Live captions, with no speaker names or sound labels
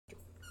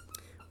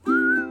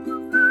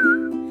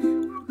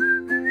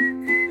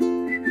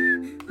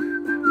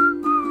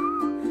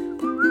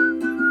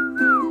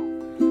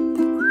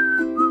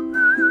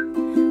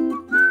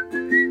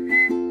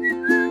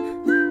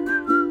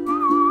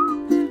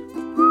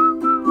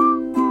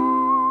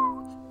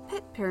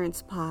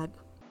Parents Pod.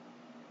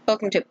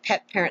 Welcome to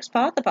Pet Parents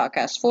Pod, the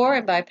podcast for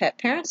and by pet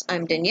parents.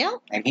 I'm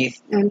Danielle. I'm Heath.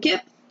 I'm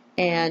Kip.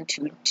 And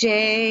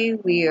today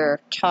we are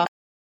talking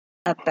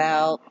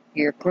about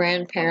your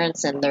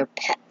grandparents and their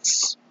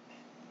pets.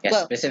 Yes,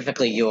 Well-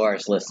 specifically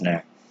yours,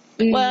 listener.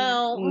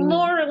 Well,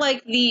 more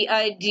like the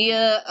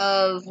idea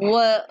of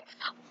what...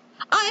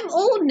 I'm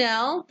old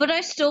now, but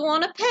I still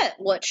want a pet.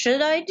 What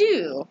should I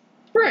do?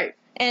 Right.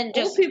 And Old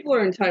just, people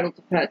are entitled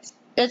to pets.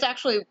 it's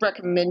actually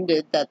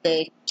recommended that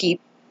they keep,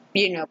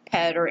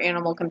 pet or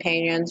animal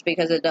companions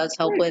because it does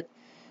help with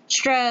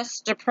stress,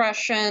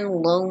 depression,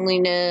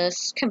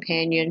 loneliness,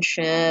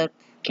 companionship.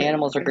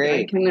 Animals are I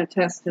great. can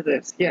attest to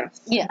this, yes.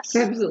 Yes.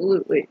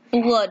 Absolutely.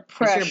 Blood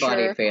pressure. Is your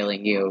body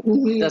failing you?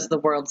 Mhm. Does the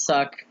world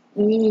suck?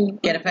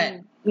 Mhm. Get a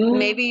pet. Mhm.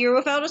 Maybe you're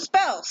without a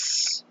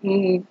spouse.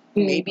 Mhm.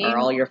 Maybe. Are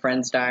all your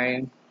friends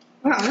dying?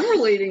 Wow, I'm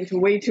relating to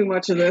way too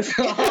much of this.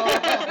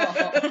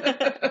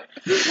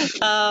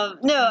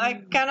 No,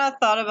 I kind of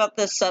thought about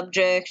this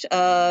subject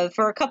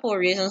for a couple of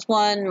reasons.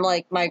 One,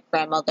 like my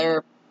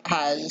grandmother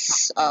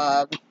has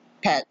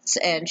pets,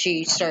 and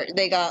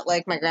they got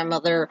like my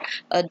grandmother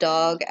a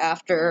dog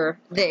after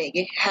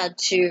they had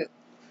to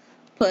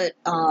put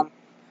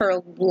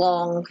her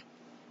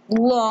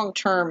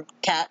long-term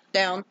cat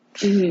down.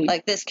 Mhm.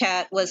 Like this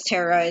cat was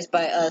terrorized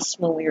by us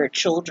when we were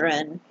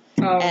children.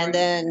 Oh, And right.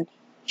 then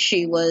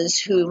she was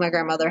who my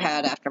grandmother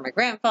had after my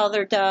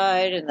grandfather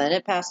died, and then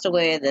it passed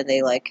away, and then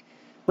they,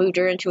 moved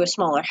her into a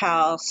smaller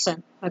house,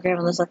 and my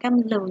grandmother's like,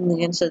 I'm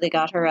lonely, and so they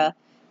got her a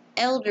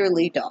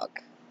elderly dog.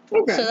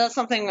 Okay. So that's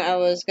something I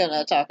was going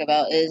to talk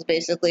about, is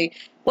basically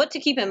what to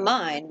keep in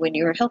mind when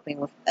you're helping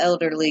with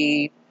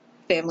elderly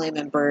family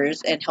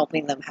members and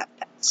helping them have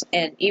pets.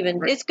 And even,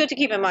 it's good to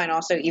keep in mind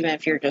also, even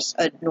if you're just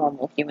a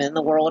normal human in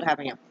the world,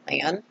 having a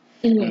plan.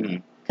 Mhm.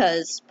 Mhm.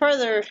 Because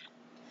there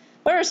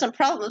are some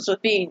problems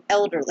with being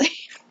elderly.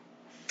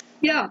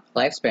 Yeah.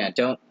 Lifespan.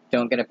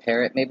 Don't get a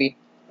parrot, maybe?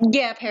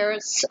 Yeah,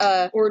 parrots,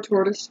 Or a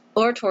tortoise.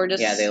 or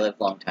tortoise. Yeah, they live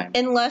a long time.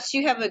 Unless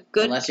you have a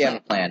good Unless you have a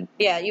plan.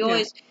 Yeah, you Yeah.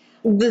 always...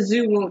 The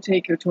zoo won't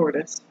take your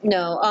tortoise.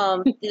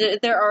 No,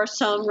 there are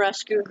some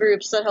rescue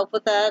groups that help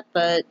with that,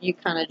 but you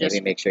kind of just...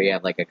 Maybe make sure you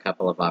have, a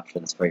couple of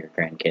options for your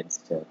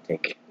grandkids to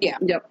take Yep.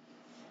 your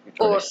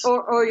Or, tortoise.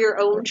 or your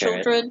own Or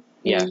parrot. children.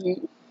 Yeah.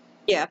 Mhm.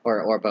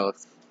 Or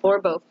both. Or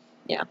both.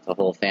 The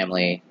whole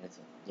family.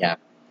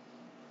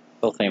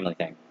 Whole family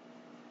thing.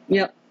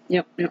 Yep.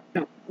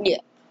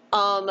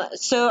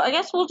 So I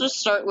guess we'll just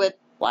start with,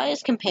 why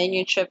is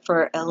companionship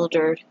for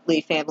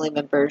elderly family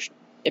members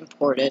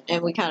important?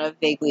 And we kind of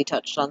vaguely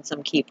touched on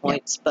some key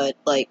points, but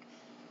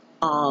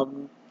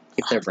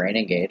Keep their brain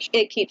engaged.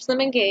 it keeps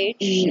them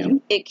engaged.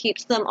 Mhm. It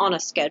keeps them on a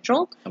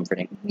schedule.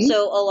 Comforting.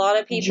 So a lot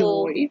of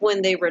people, Joy.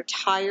 when they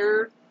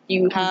retire,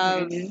 you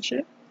have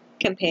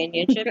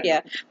companionship.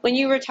 Yeah. When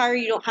you retire,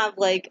 you don't have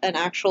an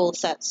actual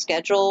set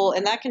schedule,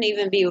 and that can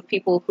even be with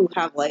people who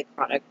have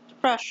chronic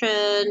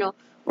depression, or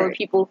Right.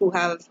 people who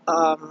have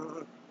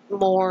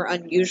more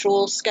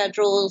unusual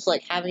schedules,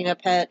 like having a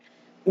pet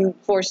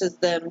forces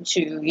them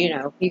to, you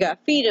got to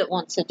feed it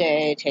once a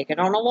day, take it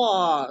on a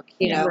walk,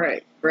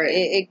 Right.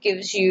 It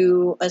gives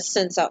you a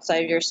sense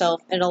outside of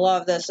yourself, and a lot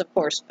of this, of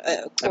course,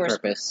 A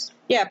purpose.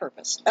 yeah,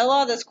 purpose. A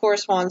lot of this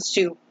corresponds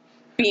to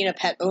being a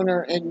pet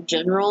owner in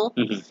general,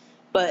 Mhm.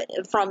 but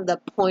from the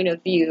point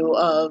of view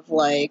of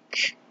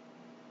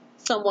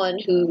someone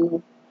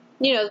who,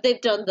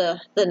 they've done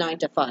the 9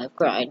 to 5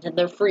 grind and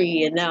they're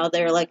free, and now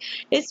they're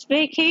it's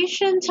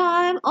vacation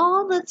time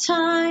all the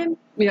time.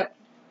 Yep.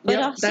 But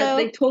Yep. also-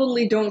 They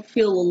totally don't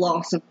feel a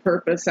loss of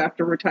purpose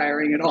after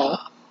retiring at all.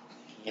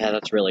 Yeah,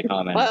 that's really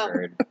common. Well, I've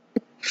heard.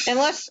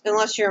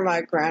 Unless you're my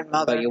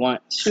grandmother. But you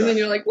want And then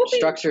you're like, whoopee.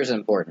 structure is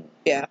important.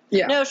 Yeah.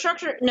 No,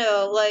 structure,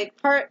 no,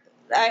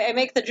 I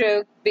make the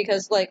joke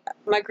because,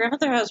 my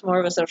grandmother has more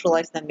of a social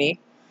life than me.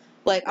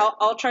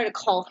 I'll try to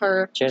call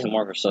her. She has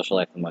more of a social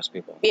life than most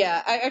people.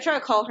 Yeah, I try to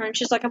call her, and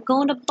she's like, I'm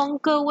going to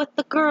Bunko with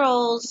the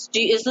girls.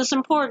 Is this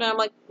important? I'm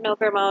like, no,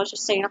 Grandma, I was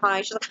just saying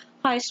hi. She's like,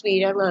 hi,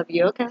 sweet, I love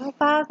you. Okay,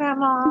 bye,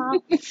 Grandma.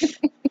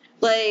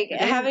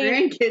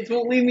 Having... grandkids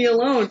won't leave me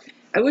alone.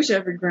 I wish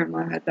every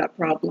grandma had that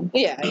problem.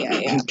 Yeah.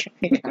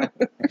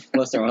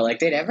 Most of them were like,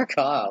 they never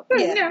call.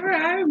 Yeah.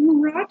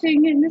 I'm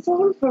rotting in this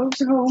old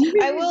folks' home.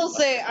 I will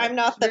say I'm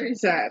not the... Very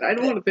sad. I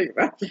don't want to think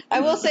about it.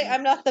 I will say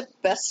I'm not the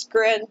best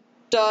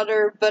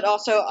granddaughter, but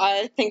also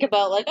I think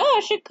about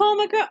I should call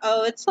my grand.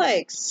 Oh, it's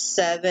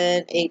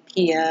 7, 8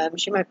 p.m.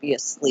 She might be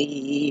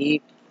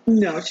asleep.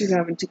 No, she's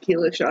having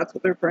tequila shots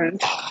with her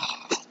friends.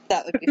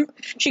 That would be.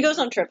 She goes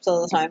on trips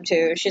all the time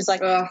too. She's like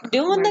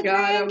doing the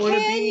Grand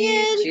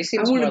Canyon. She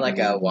seems I wanna more like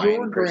be a your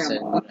wine person.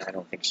 grandma. I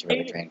don't think she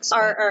really drinks.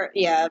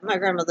 Yeah, my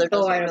grandmother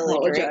doesn't I really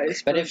drink.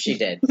 apologize. But if she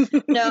did,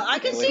 No, I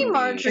can It see wouldn't be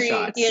Marjorie,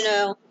 shots.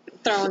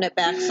 throwing it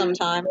back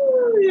sometime.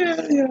 Oh,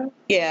 yeah.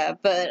 Yeah,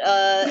 but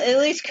at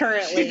least She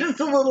currently. does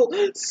a little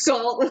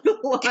salt with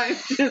a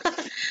lime.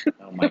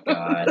 oh my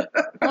god,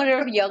 I wonder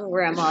if young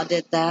grandma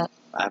did that.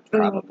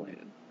 probably.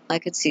 I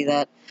could see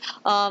that.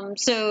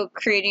 So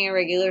creating a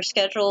regular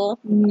schedule,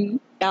 Mhm.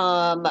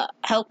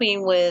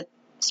 helping with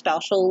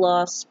spousal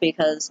loss,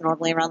 because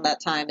normally around that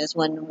time is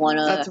when one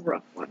of... That's a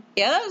rough one.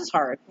 Yeah, that is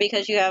hard,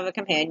 because you have a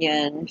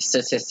companion.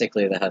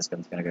 Statistically, the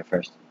husband's gonna go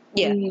first.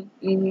 Yeah.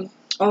 Mm-hmm.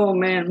 Oh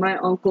man, my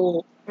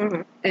uncle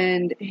Mm-hmm.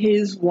 and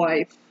his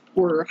wife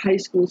were high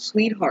school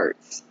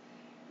sweethearts,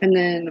 and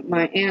then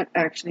my aunt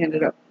actually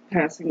ended up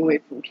passing away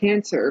from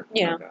cancer.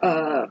 Yeah.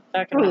 That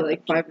can Probably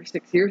happen. like 5 or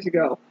 6 years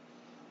ago,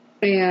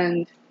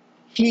 and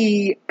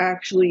he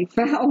actually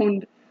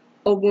found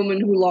a woman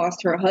who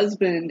lost her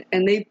husband,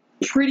 and they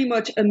pretty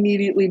much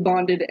immediately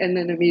bonded and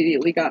then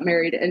immediately got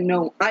married. And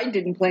no, I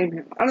didn't blame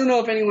him. I don't know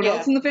if anyone Yeah.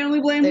 else in the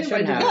family blamed They him. I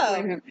shouldn't did have. not No.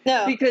 blame him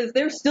No. because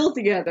they're still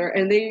together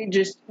and they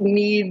just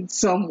need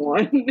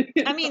someone.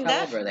 I mean, How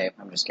that... old were they?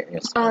 I'm just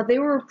curious. They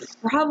were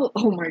probably.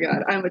 Oh my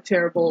god, I'm a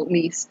terrible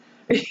niece.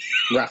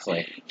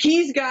 Roughly.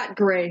 He's got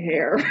gray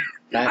hair.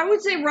 I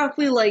would say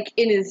roughly like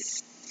in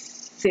his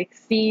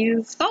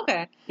 60s.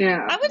 Okay.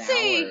 Yeah. I would Now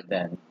say... or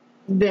then.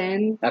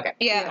 Then. Okay.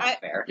 Yeah, That's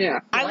fair. Yeah.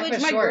 I Life would...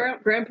 is My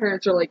short.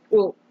 grandparents are like,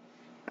 well,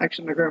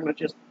 actually my grandma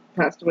just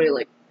passed away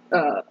like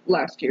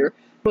last year,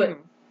 but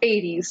Hmm.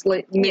 80s,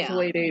 mid Yeah. to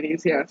late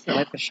 80s, yeah. So.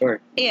 Life is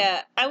short.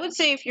 Yeah, I would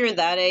say if you're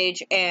that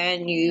age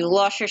and you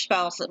lost your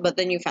spouse, but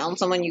then you found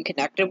someone you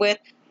connected with,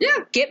 Yeah.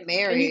 get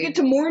married. And you get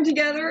to mourn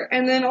together,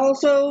 and then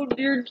also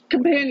you're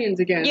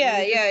companions again. Yeah,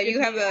 It's yeah, just- you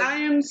have a- I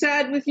am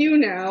sad with you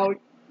now,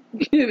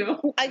 you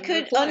know. I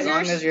could That's life. As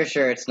long as you're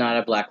sure it's not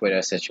a Black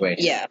Widow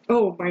situation. Yeah.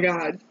 Oh my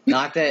god.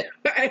 Not that.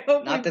 I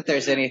hope Not we- that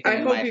there's anything I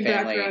in hope my you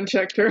family. background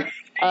checked her.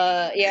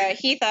 Yeah,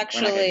 Heath gonna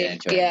actually, get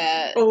into it.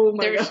 yeah, Oh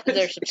my there's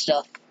god. some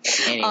stuff.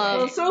 Anyway.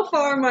 Well, so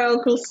far my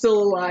uncle's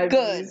still alive.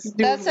 Good. He's doing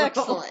That's well.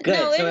 excellent. Good.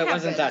 No, so it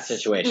wasn't that happens.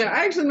 situation. No,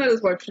 I actually met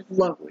his wife. She's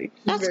lovely.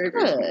 She's That's very,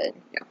 very good.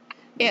 sweet.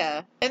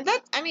 Yeah, and that,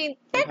 I mean,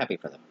 I'm that, happy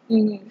for them. Yeah.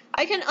 Mhm.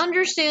 I can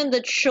understand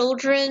the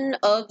children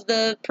of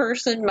the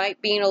person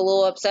might being a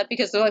little upset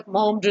because they're like,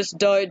 Mom just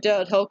died,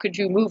 Dad, how could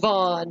you move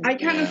on? I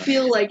kind Yeah. of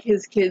feel like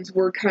his kids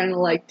were kind of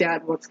like,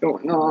 Dad, what's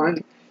going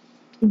on?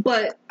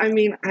 But I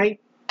mean, I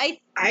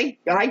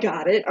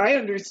got it. I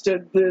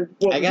understood what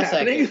I was guess I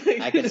happening.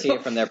 could, I could see you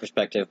it from their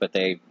perspective, but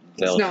they'll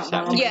It's just not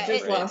have mom. to Yeah, I get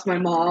just over it. lost my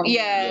mom.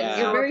 Yeah,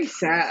 Yeah. You're very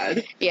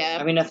sad. yeah.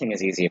 I mean, nothing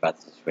is easy about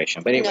the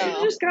situation. But anyway, No.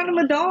 You just got him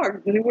a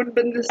dog, and he wouldn't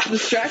have been this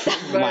distracted.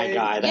 Oh my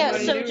God, Yeah,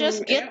 that's so amazing.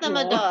 just get them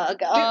a dog.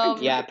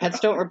 dog. yeah, pets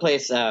don't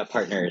replace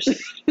partners.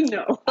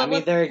 No, I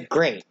mean, they're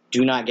great.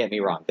 Do not get me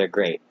wrong. They're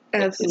great.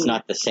 absolutely. It's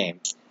not the same.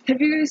 Have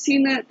you guys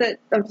seen that?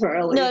 I'm sorry.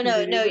 I'll let No, you no,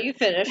 continue, no, but you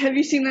finish. Have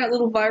you seen that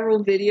little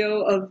viral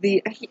video of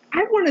the?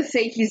 I want to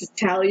say he's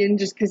Italian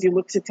just because he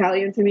looks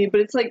Italian to me,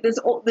 but it's like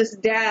this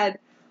dad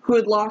who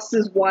had lost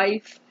his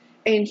wife,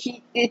 and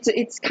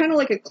it's kind of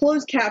like a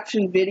closed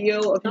caption video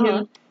of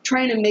him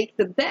trying to make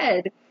the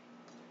bed,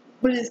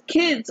 but his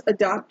kids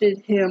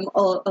adopted him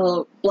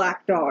a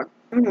black dog,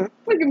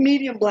 like a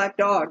medium black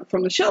dog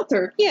from the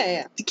shelter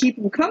Yeah, to keep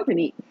him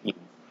company,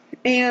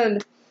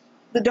 and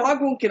the dog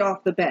won't get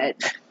off the bed.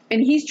 And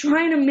he's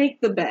trying to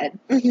make the bed,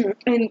 yeah.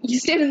 and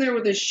he's standing there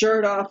with his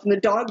shirt off, and the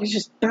dog is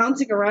just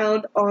bouncing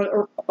around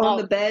on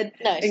the bed,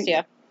 Nice, and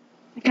yeah.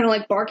 kind of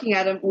like barking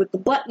at him with the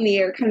butt in the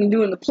air, kind of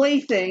doing the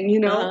play thing, you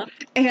know.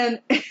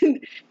 And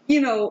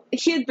you know,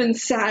 he had been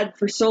sad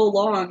for so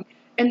long,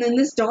 and then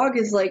this dog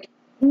is like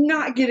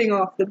not getting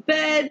off the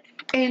bed,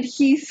 and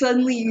he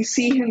suddenly, you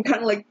see him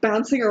kind of like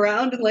bouncing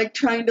around and like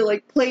trying to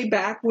like play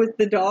back with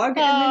the dog, and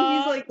then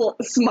he's like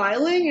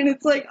smiling, and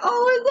it's like,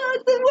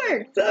 oh, it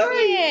worked, all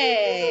right.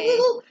 Yay.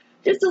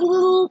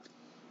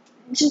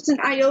 Just an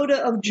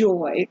iota of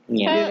joy,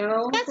 Yeah. you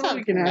know. That That's all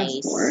we sounds can nice.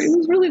 ask for. It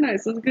was really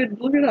nice. It was good.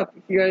 Look it up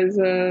if you guys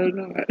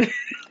know it.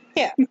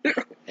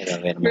 They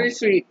love animals. Very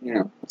sweet, you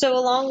know. So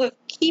along with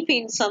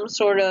keeping some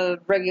sort of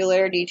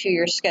regularity to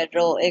your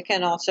schedule, it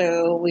can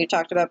also, we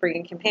talked about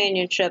bringing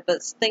companionship,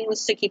 but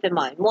things to keep in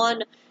mind.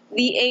 One,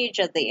 the age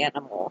of the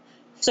animal.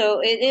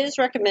 So it is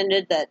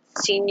recommended that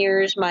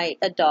seniors might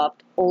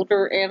adopt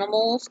older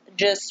animals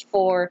just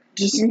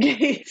in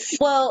case.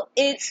 well,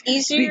 it's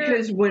easier.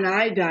 Because when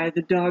I die,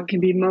 the dog can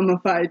be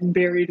mummified and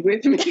buried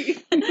with me.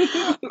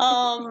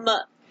 um,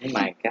 Oh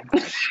my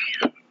gosh.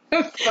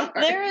 I'm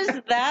sorry. there is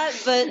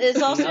that, but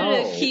it's also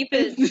No. to keep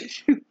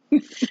it,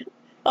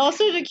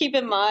 also to keep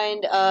in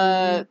mind,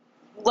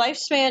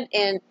 lifespan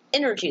and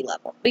energy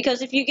level.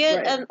 Because if you get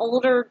Right. an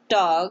older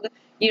dog,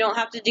 you don't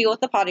have to deal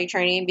with the potty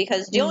training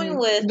because dealing The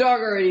with, dog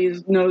already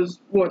knows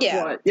what's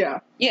Yeah. what. Yeah.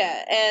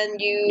 yeah,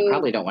 and You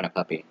probably don't want a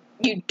puppy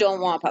you don't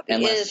want a puppy.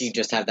 unless you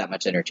just have that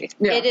much energy.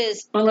 Yeah. It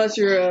is, Unless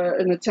you're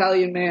an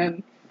Italian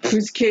man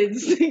whose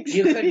kids think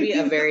You could be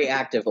a very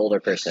active older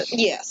person,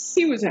 yes.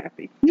 He was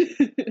happy.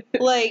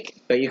 Like,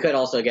 but you could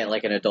also get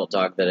like an adult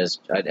dog that is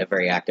a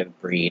very active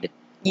breed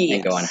yes.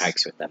 and go on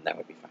hikes with them. That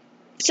would be fun.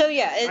 So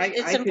yeah,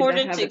 it's I important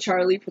could have to a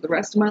Charlie for the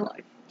rest of my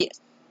life. Yes.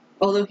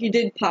 Although he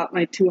did pop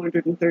my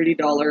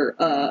 $230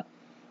 oh,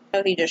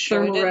 he just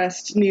showed it.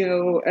 Thermarest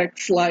Neo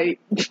X Lite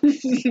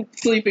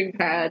sleeping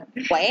pad.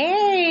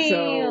 Wow.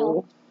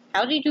 So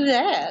How do you do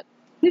that?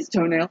 his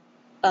toenail.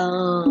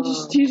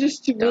 He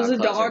just was a Dog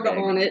clothes are dog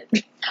big. on it.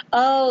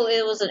 Oh,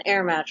 it was an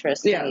air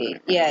mattress. Yeah. thingy.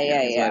 Yeah.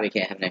 That's why we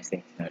can't have nice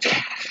things. No,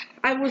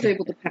 I was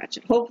able to patch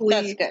it. Hopefully,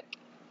 That's good.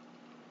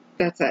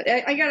 that's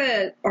it. I got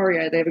a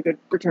REI. They have a good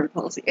return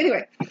policy.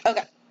 Anyway,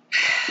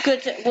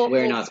 Good.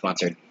 we're not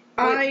sponsored.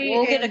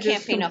 We'll get am a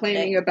just campaign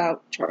complaining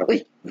about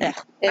Charlie. Yeah,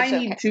 I it's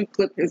need okay. to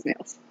clip his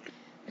nails.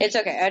 It's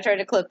okay. I tried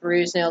to clip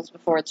Rue's nails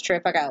before the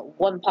trip. I got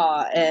one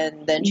paw,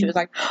 and then she was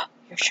like, oh,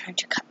 "You're trying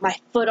to cut my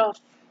foot off."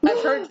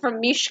 I've heard from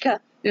Mishka.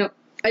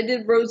 I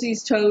did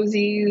Rosie's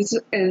toesies,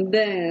 and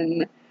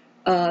then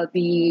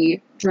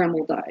the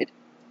Dremel died.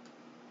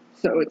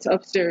 So it's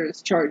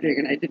upstairs charging,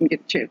 and I didn't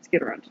get a chance to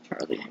get around to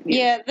Charlie.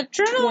 Yeah, the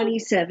Dremel.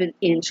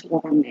 27-inch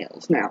long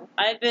nails now.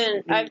 I've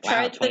Wow,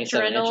 tried the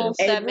 27 Dremel. inches.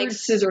 That Edward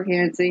makes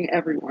Scissorhandsing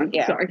everyone.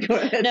 Yeah. Sorry, go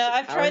ahead. no.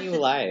 I've How are tried you the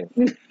alive?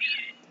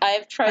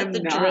 I've tried I'm the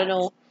not.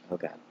 Dremel. Oh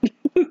god.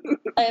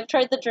 I have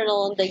tried the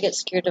Dremel, and they get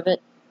scared of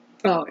it.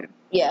 Oh, yeah.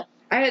 Yeah.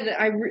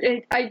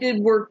 I did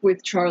work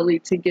with Charlie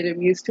to get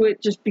him used to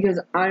it, just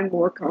because I'm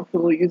more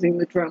comfortable using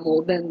the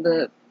Dremel than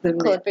the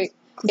Clipping.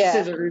 Yeah.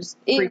 scissors.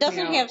 It freak me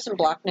doesn't out. have some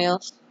black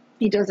nails.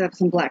 He does have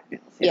some black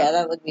nails. Yeah,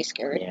 that would be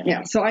scary.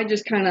 Yeah, so I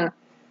just kind of,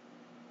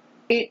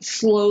 it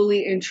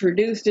slowly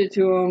introduced it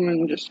to him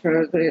and just kind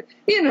of,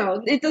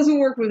 it doesn't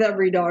work with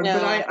every dog, No.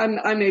 but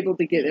I'm able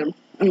to get him.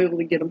 I'm able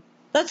to get him.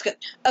 That's good.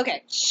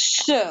 Okay,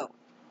 so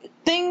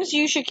things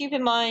you should keep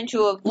in mind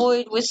to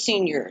avoid with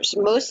seniors,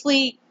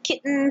 mostly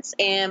kittens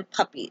and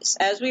puppies.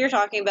 As we were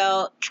talking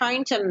about,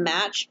 trying to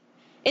match.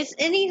 It's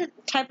any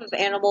type of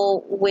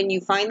animal, when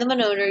you find them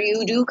an owner,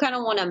 you do kind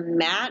of want to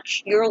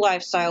match your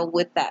lifestyle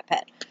with that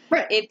pet.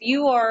 Right. If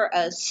you are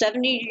a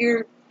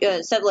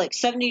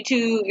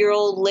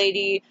 72-year-old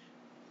lady,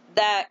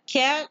 that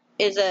cat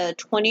is a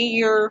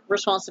 20-year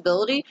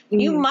responsibility.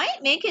 You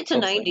might make it to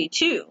Hopefully.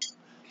 92.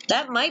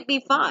 That might be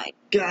fine.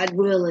 God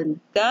willing.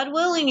 God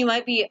willing, you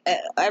might be.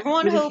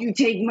 Everyone But if hopes. you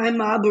take my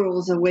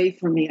Marlboros away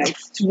from me, I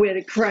swear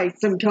to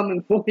Christ, I'm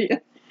coming for you.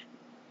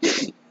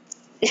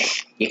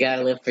 You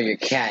gotta live for your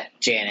cat,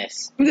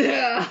 Janice.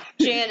 Yeah.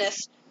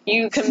 Janice,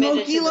 you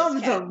committed Smokey to this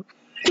loves cat. them.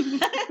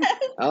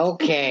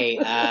 Okay,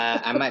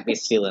 I might be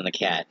stealing the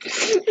cat.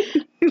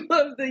 He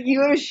loves that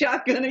you have a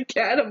shotgun, a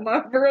cat, a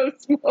Marlboro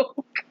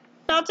smoke.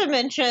 Not to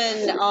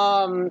mention,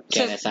 so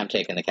Janice, I'm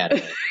taking the cat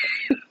away.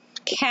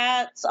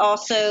 cats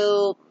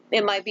also,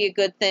 it might be a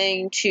good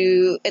thing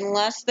to,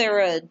 unless they're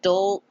an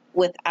adult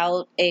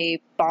without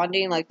a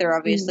bonding, like they're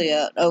obviously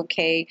an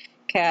okay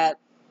cat,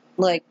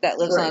 like that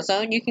lives on Right. its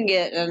own, you can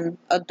get an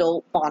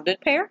adult bonded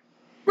pair,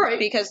 Right.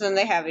 because then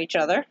they have each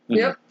other,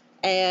 Yep.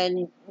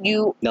 and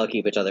They'll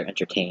keep each other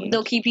entertained.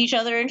 they'll keep each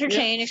other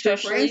entertained, Yep.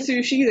 Stir-fry and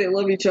especially sushi, they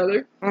love each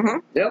other.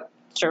 Yep.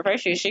 stir-fry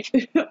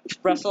sushi,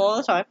 wrestle all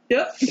the time.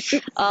 Yep.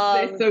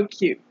 They're so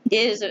cute.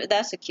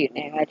 That's a cute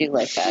name. I do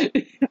like that.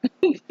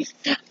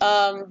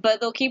 But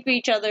they'll keep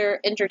each other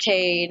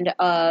entertained.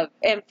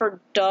 And for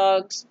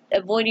dogs,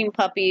 avoiding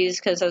puppies,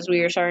 because as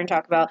we were starting to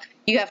talk about,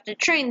 you have to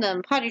train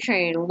them, potty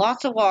train,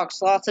 lots of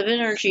walks, lots of So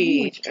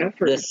energy. much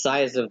effort. The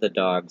size of the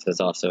dogs is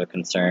also a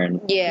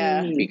concern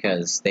Yeah.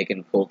 because they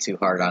can pull too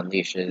hard on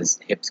leashes.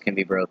 Hips can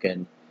be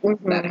broken.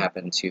 Mhm. That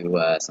happened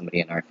to somebody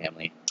in our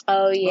family.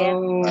 Oh, yeah.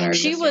 Oh. On our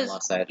She sister-in-law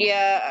was- side.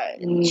 Yeah.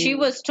 Mm. She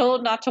was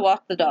told not to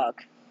walk the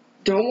dog.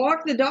 Don't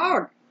walk the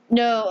dog.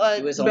 No,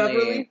 He was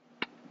Beverly? only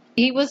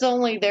he was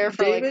only there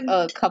for David?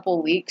 like a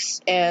couple weeks,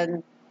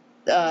 and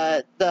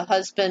the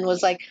husband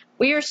was like,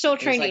 "We are still he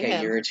was training like a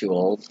him. year or two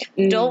old.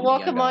 Don't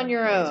walk Young him on dog.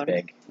 your He was own."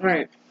 big.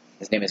 Right.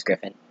 His name is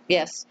Griffin.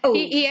 Yes. Oh.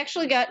 He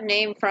actually got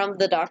named from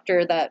the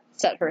doctor that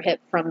set her hip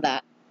from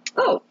that.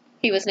 Oh,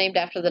 He was named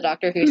after the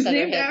doctor who he's set her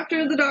named hip.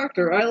 after the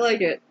doctor. I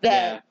like it.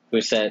 That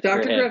Who said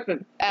Dr. her head.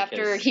 Griffin. after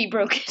because- he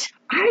broke it.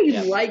 I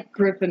Yeah. like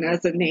Griffin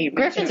as a name.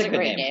 Griffin's It's a a good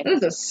great name. name. That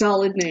is a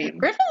solid name.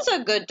 Griffin's a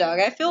good dog.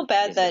 I feel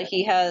bad He's that good.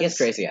 he has. He has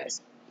crazy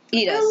eyes.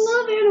 He I does.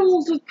 love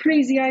animals with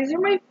crazy eyes. They're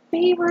my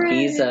favorite.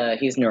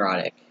 He's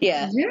neurotic.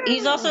 Yeah. Yeah.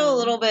 He's also a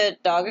little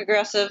bit dog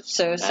aggressive,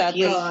 so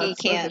sadly he's-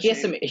 he can't.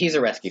 He's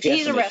a rescue. He has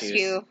He's a some rescue.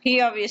 issues. He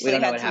We obviously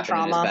don't know had what some happened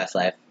in his trauma. past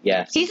life.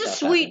 Yeah, some He's a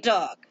stuff sweet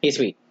happened. dog. He's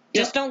sweet.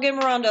 Just don't get him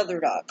around other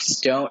dogs.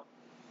 Don't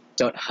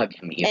hug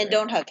him either. And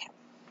don't hug him.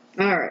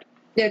 All right.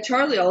 Yeah,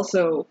 Charlie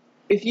also.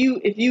 If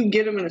you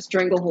get him in a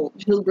stranglehold,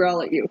 he'll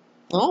growl at you.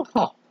 Oh.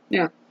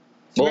 Yeah.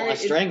 It's Well, very- a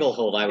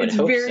stranglehold, I would it's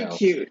hope very so.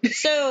 cute.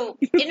 So,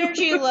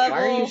 energy level.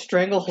 Why are you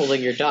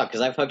strangleholding your dog?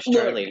 Because I've hugged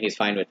Look. Charlie and he's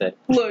fine with it.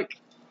 Look,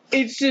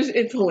 it's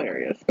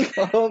hilarious.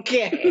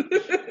 Okay.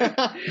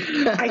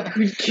 I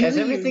could kill Is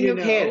everything you,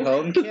 okay at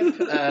know? home, Kip?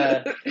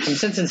 I'm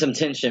sensing some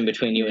tension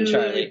between you and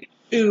Charlie.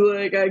 He's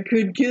like, I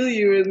could kill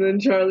you, and then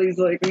Charlie's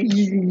like, I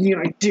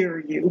dare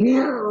you.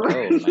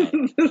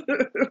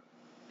 Oh,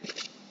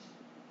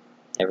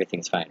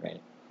 Everything's fine,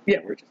 right? Yeah,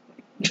 we're just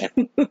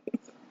playing.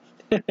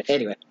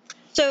 Anyway.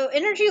 So,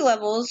 energy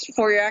levels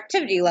for your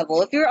activity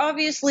level. If you're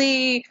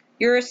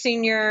a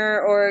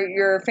senior or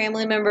your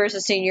family member is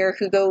a senior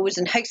who goes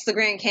and hikes the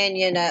Grand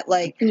Canyon at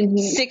like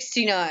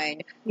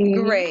 69,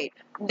 Mhm. great.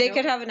 They Yep.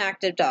 could have an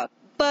active dog.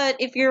 But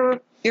if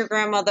you're your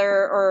grandmother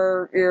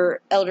or your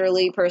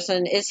elderly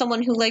person is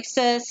someone who likes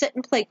to sit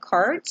and play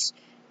cards,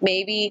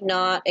 maybe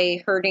not a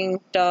herding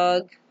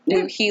dog.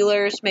 Yeah.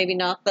 Healers, maybe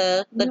not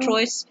the No.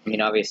 choice. I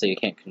mean, obviously you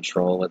can't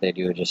control what they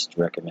do, just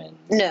recommend.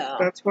 No.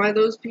 That's why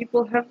those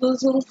people have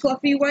those little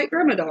fluffy white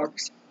grandma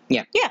dogs.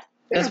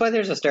 That's why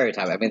there's a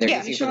stereotype. I mean, they're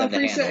easy for them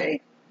to handle.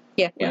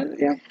 Yeah.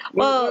 Yeah.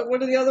 Well-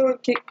 What are the other ones?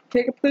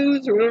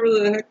 Kikapoos or whatever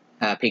the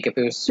heck?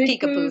 Peekapoos,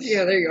 Peekapoos.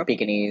 Yeah, there you go.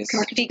 Pekingese,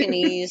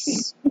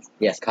 Pekingese.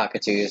 yes,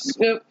 cockatoos.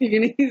 Yep,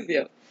 Pekingese,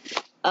 yeah.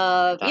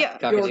 Yeah.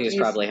 Cockatoos Yorkies.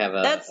 probably have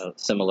That's- a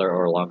similar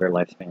or longer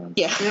lifespan.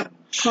 Yeah. Yep.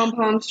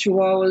 Pom-poms,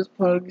 chihuahuas,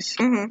 pugs,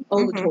 Mm-hmm.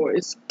 all the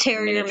toys.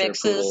 Terrier Miniature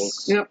mixes.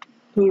 poodles. Yep.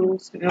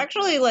 Poodles. Yep.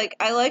 Actually,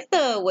 I like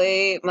the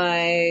way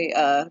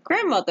my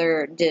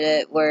grandmother did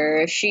it,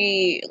 where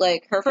she,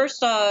 her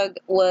first dog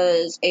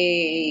was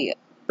a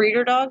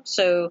breeder dog,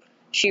 so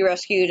she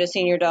rescued a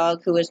senior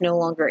dog who was no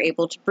longer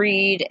able to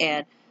breed,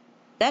 and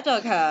that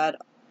dog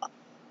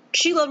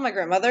she loved my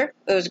grandmother.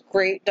 It was a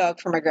great dog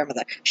for my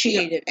grandmother. She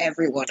Yeah. hated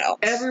everyone else.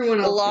 Everyone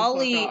else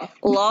can fuck off.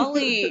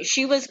 Lolly,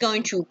 she was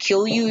going to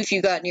kill you if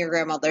you got near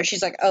grandmother.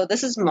 She's like, oh,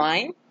 this is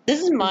mine? This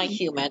is my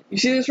human. You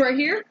see this right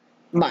here?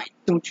 Mine.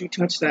 Don't you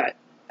touch that.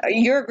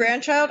 You're a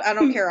grandchild? I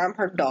don't care. I'm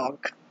her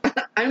dog.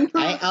 I'm her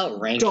I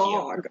outrank you.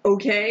 dog,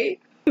 okay?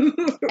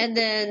 And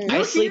then...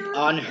 I sleep here?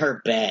 on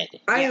her bed.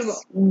 I Yes.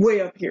 am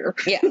way up here.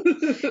 Yeah.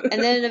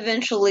 And then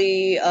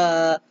eventually,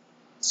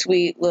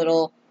 sweet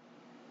little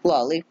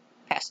Lolly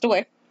passed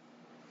away.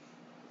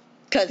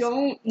 Cause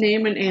Don't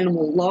name an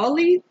animal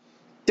Lolly.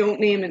 Don't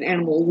name an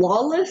animal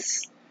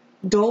Lawless.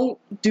 Just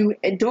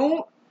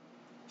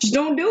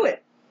don't do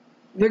it.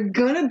 They're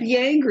gonna be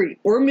angry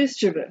or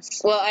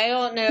mischievous. well, I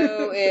don't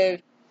know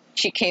if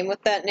she came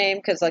with that name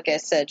because, like I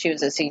said, she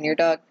was a senior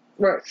dog.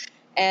 Right.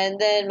 And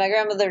then my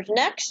grandmother's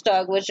next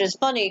dog, which is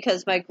funny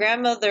because my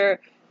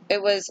grandmother,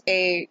 it was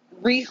a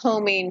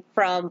rehoming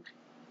from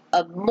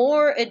a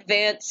more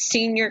advanced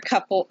senior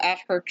couple at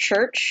her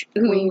church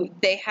who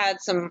they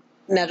had some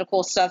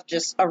medical stuff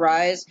just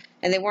arise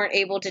and they weren't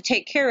able to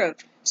take care of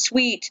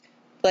sweet,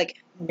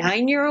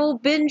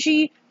 9-year-old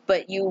Benji,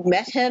 but you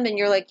met him and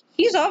you're like,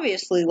 he's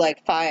obviously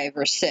 5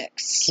 or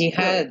 6. He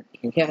had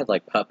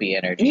puppy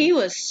energy. He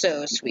was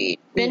so sweet.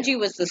 Benji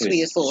was the He was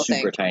sweetest little thing.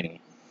 super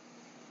tiny.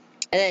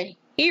 And then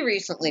he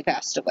recently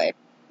passed away.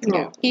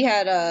 No. He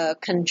had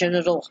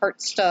congenital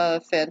heart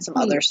stuff and some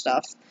other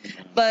stuff.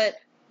 But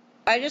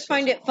I just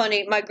find it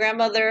funny. My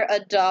grandmother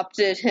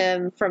adopted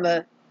him from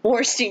a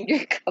more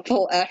senior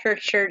couple at her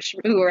church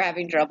who were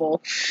having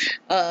trouble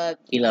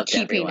He loved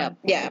keeping everyone. up.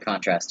 Yeah. In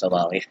contrast to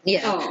Lolly.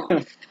 Yeah.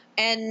 Oh.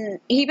 And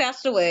he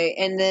passed away.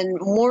 And then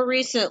more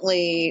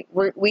recently,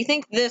 we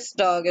think this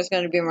dog is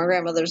going to be my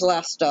grandmother's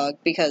last dog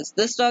because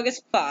this dog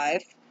is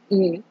 5.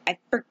 Mhm. I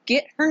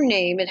forget her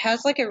name. It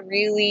has a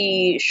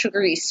really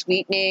sugary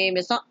sweet name.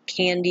 It's not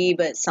Candy,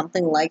 but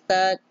something like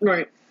that.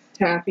 Right.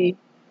 Taffy.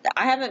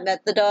 I haven't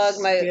met the dog.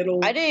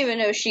 Skittles. I didn't even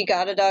know she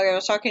got a dog. I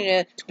was talking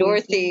to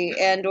Dorothy,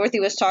 and Dorothy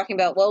was talking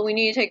about, well, we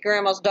need to take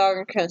Grandma's dog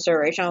in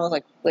consideration. I was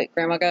like, wait,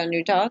 Grandma got a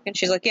new dog? And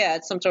she's like, yeah,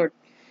 it's some sort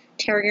of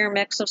terrier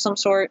mix of some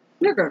sort.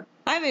 Okay.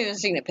 I haven't even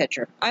seen a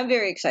picture. I'm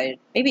very excited.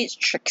 Maybe it's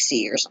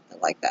Trixie or something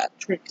like that.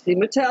 Trixie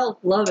Mattel.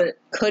 Love it.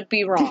 Could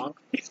be wrong.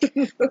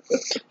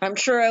 I'm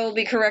sure I will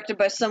be corrected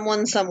by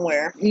someone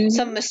somewhere. Mhm.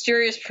 Some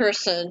mysterious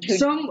person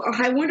who...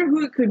 I wonder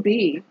who it could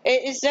be.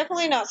 It's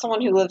definitely not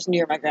someone who lives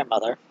near my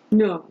grandmother.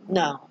 No.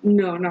 No.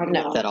 No, not at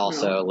No. all. That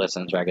also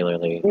listens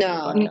regularly. to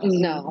No. the podcast,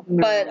 No.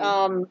 No. But,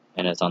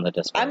 And it's on the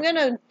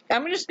Discord.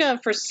 I'm just gonna,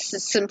 for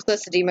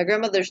simplicity, my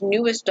grandmother's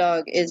newest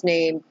dog is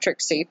named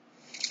Trixie,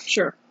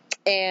 Sure.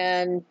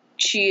 and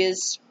she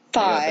is I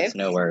hope 5. it's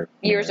nowhere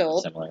years near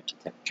old. Similar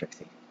to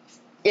Trixie.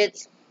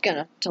 It's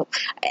gonna.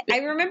 I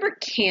remember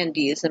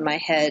candies in my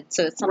head,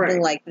 so it's something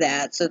Right. like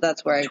that. So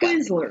that's where I got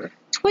Twizzler.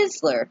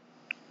 Twizzler,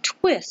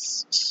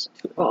 Twist,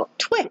 Oh,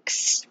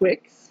 Twix,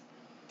 Twix.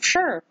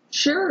 sure,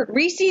 Sure.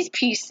 Reese's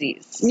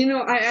Pieces. You know,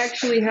 I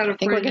actually had a I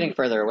think we're friend. getting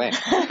further away.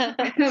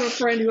 I have a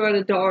friend who had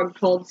a dog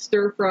called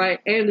Stir Fry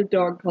and a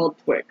dog called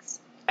Twix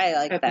I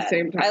like at that. the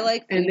same time. I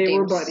like food and they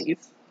were names.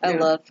 buddies. I Yeah.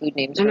 love food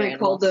names. And for I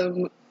called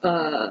animals.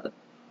 them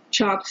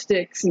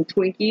Chopsticks and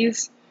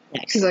Twinkies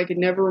Nice. because I could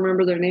never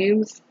remember their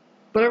names.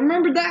 But I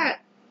remembered that,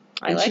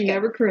 I and like she it.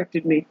 never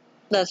corrected me.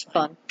 That's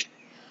fun.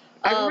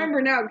 I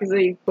remember now because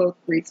they both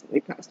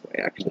recently passed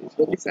away. Actually, it's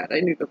really sad.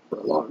 I knew them for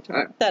a long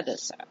time. That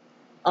is sad.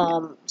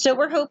 So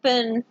we're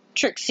hoping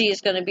Trixie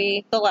is going to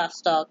be the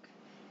last dog,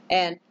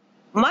 and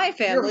my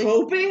family. You're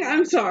hoping?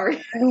 I'm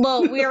sorry.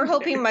 Well, we are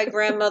hoping my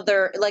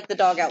grandmother, the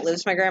dog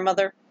outlives my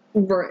grandmother,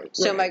 Right.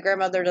 so my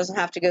grandmother doesn't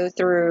have to go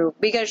through,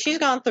 because she's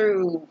gone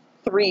through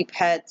 3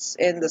 pets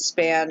in the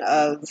span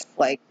of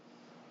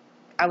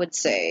I would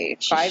say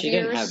 5 She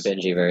years. didn't have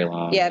Benji very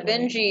long. Yeah,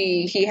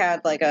 Benji, he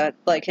had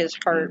his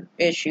heart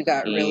issue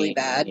got really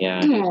bad.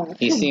 Yeah. Oh,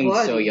 He poor seemed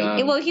so buddy.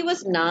 young. Well, he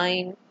was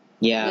 9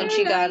 Yeah. when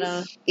she got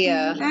him.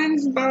 Yeah.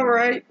 Nine's about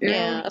right.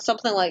 Yeah,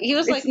 something he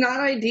was It's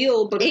not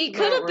ideal, but he it's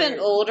could about have been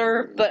right.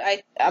 older, but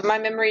my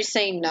memory's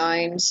saying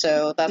 9,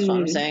 so that's what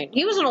I'm Mhm. saying.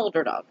 He was an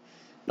older dog,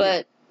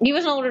 but He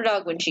was an older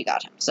dog when she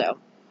got him, so.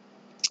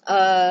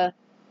 So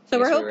we're We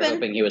were hoping.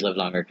 hoping he would live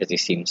longer because he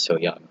seems so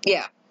young.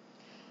 Yeah.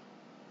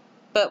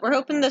 But we're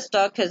hoping this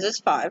dog, because it's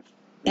 5.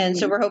 And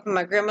so we're hoping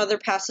my grandmother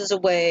passes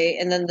away,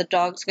 and then the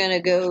dog's going to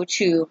go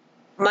to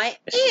my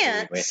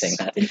aunt. Way of saying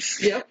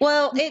that. Yep.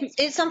 Well,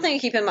 it's something to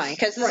keep in mind,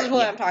 because this is Right, what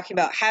yeah. I'm talking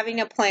about. Having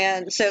a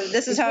plan. So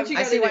this is It's how. what you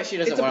I gotta see why do. she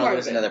doesn't It's a want part to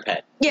of lose it. another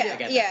pet. Yeah, I get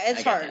that. yeah, I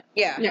it's get hard. that.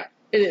 Yeah. Yeah,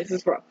 it is.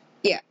 It's rough.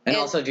 Yeah. And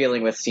also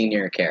dealing with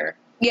senior care.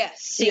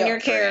 yes, senior Yeah,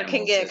 for care can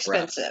animals get is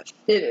rough. expensive.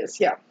 It is.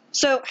 Yeah.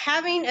 So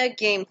having a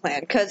game plan,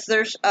 because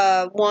there's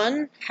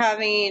one,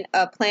 having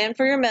a plan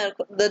for your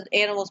the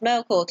animal's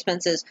medical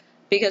expenses,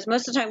 because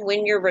most of the time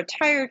when you're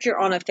retired, you're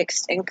on a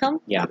fixed income.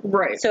 Yeah.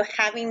 Right. So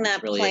having that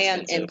It's really plan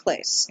in expensive.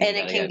 place, You and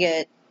it gotta can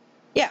get,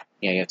 Yeah,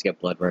 you have to get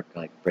blood work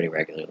like pretty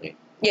regularly.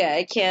 yeah,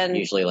 it can,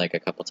 Usually like a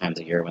couple times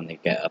a year when they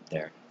get up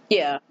there.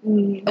 yeah,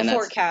 Mhm. And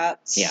before that's-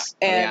 cats, Yeah.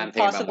 and I'm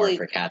thinking about possibly more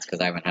for cats because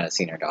I haven't had a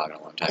senior dog in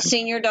a long time.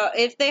 senior dog.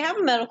 If they have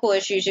medical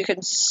issues, you can,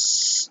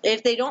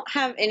 if they don't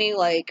have any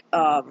like,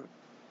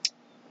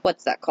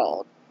 what's that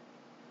called?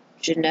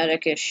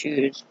 Genetic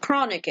issues,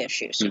 chronic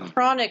issues. Mhm.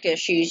 Chronic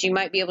issues, you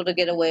might be able to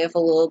get away with a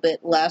little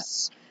bit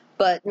less,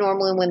 but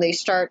normally when they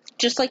start,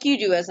 just like you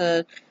do as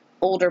a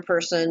older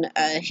person,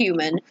 a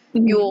human,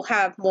 Mhm. you'll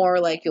have more,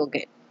 like, you'll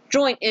get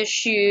joint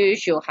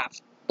issues, you'll have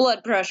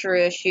blood pressure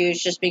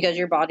issues, just because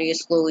your body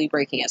is slowly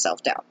breaking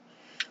itself down.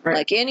 Right.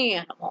 Like any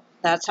animal.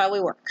 That's how we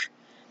work.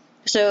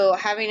 So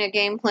having a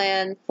game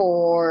plan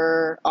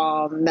for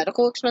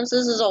medical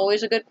expenses is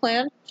always a good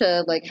plan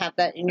to like have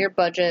that in your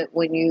budget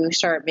when you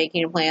start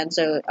making a plan.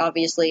 So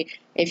obviously,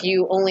 if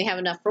you only have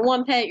enough for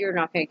one pet, you're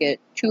not going to get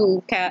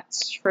 2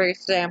 cats, for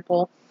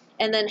example.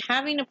 And then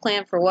having a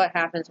plan for what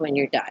happens when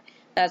you die.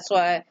 That's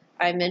why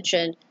I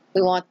mentioned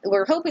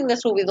we're hoping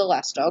this will be the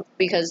last dog,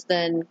 because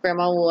then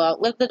Grandma will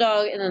outlive the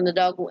dog, and then the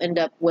dog will end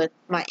up with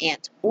my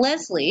Aunt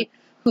Leslie,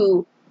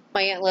 who.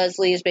 My Aunt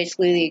Leslie is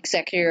basically the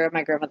executor of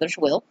my grandmother's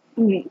will.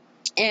 Mhm.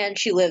 And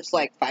she lives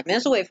like 5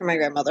 minutes away from my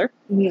grandmother.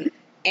 Mhm.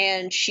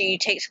 And she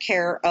takes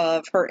care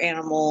of her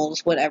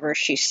animals whenever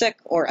she's sick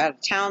or out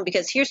of town.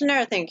 Because here's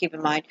another thing to keep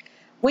in mind.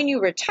 When you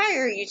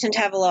retire, you tend to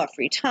have a lot of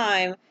free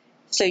time.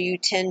 So you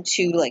tend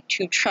to like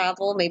to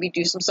travel, maybe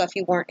do some stuff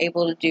you weren't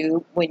able to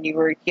do when you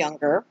were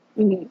younger.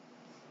 Mhm.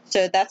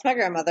 So that's my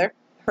grandmother.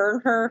 Her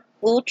and her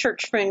little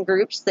church friend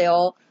groups, they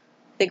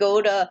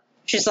go to,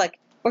 she's like,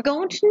 we're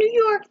going to New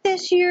York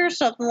this year,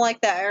 something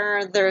like that.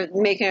 Or they're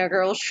making a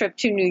girls' trip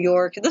to New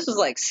York. This was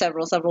like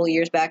several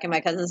years back, and my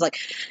cousin's like,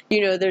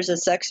 there's a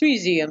sex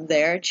museum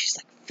there. And she's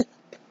like,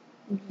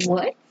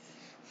 What?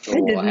 I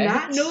did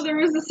not know there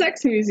was a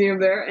sex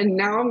museum there, and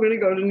now I'm going to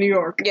go to New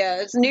York.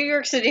 yeah, it's New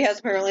York City has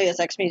apparently a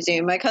sex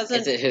museum. My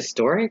cousin, Is it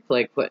historic?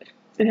 Like what?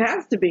 It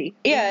has to be.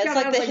 Yeah, It's it's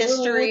gotta like have, the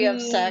little history of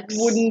wooden- sex.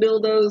 Wooden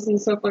dildos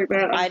and stuff like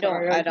that. I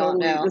don't totally-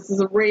 know. This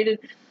is a rated.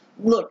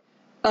 Look,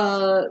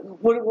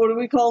 what do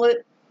we call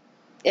it?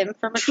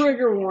 information.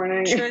 Trigger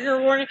warning. Trigger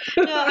warning.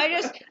 No,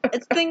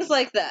 it's things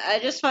like that. I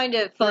just find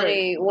it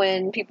funny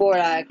when people are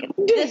like,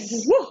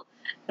 this.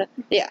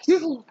 Yeah.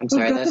 I'm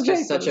sorry, that's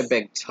just such a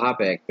big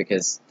topic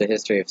because the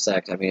history of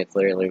sex, I mean, it's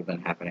literally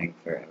been happening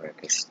forever.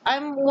 Cause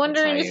I'm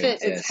wondering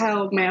That's if how it. It's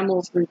how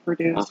mammals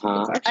reproduce.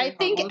 Uh-huh. It's actually I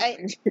think how most I-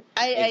 things-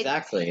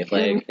 exactly.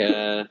 Like,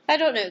 I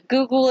don't know.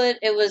 Google it.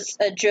 It was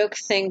a joke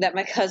thing that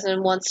my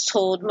cousin once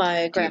told my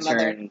do you grandmother.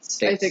 turn I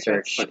state think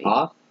search that's funny.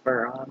 off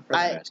or on? For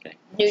I- just kidding.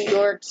 New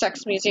York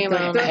Sex Museum.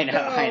 I don't know.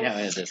 I know.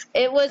 It's just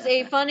It was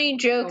a funny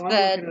joke Oh, I'm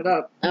that. looking it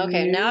up.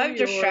 Okay, now I've New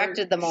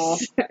distracted them all.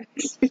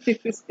 Sex you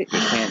Museum.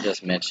 can't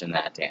just mention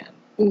that, Dan.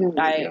 Oh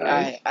my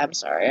gosh. I'm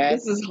sorry. I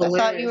This is hilarious.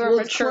 thought you were Well,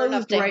 it's mature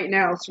enough closed to. right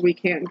now, so we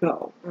can't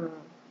go.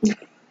 Mm.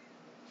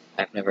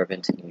 I've never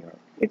been to New York.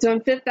 It's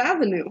on Fifth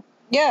Avenue.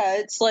 Yeah,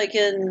 it's like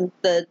in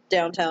the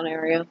downtown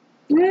area.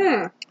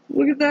 Yeah,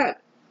 look at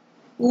that.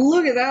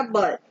 Look at that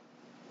butt.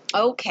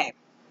 Okay.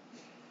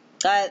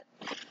 That.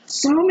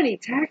 So many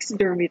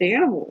taxidermied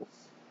animals.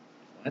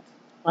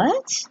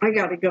 What? I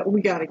gotta go.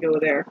 We gotta go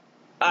there.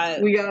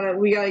 We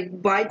gotta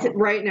buy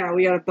right now.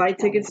 We gotta buy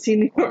tickets to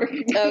New York.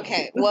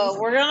 Okay. This Well, is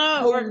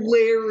we're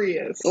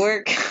hilarious.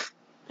 we're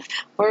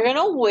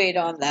gonna wait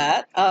on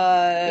that.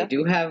 They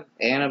do have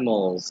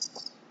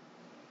animals.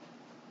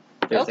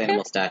 There's Okay.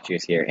 animal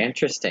statues here.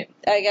 Interesting.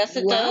 I guess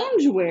it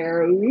does.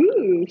 Loungewear.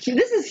 Ooh,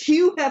 this is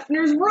Hugh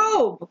Hefner's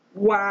robe.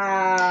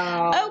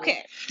 Wow.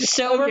 Okay.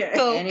 So we're Okay.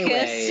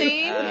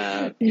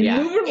 focusing. Yeah.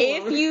 Moving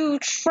along. If you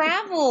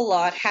travel a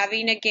lot,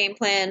 having a game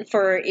plan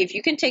for if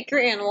you can take your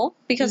animal,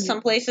 because Mhm.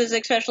 some places,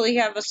 especially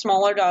have a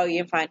smaller dog, you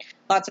can find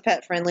lots of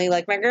pet friendly.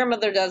 Like my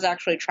grandmother does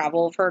actually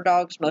travel for her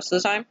dogs most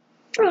of the time.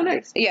 Oh,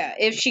 nice. Yeah,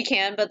 if she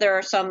can, but there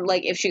are some,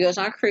 like if she goes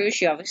on a cruise,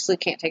 she obviously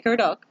can't take her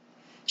dog.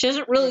 She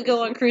doesn't really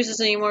go on cruises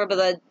anymore, but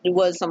that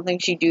was something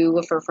she'd do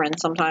with her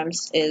friends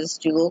sometimes, is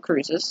do little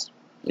cruises.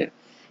 Yeah.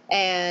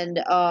 And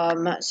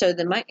so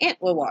then my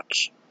aunt will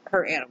watch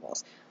her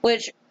animals,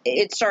 which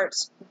it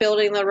starts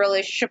building the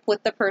relationship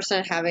with the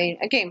person, having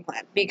a game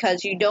plan,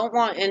 because you don't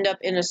want to end up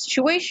in a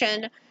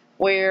situation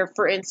where,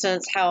 for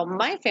instance, how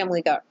my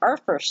family got our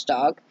first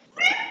dog.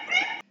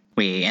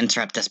 We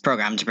interrupt this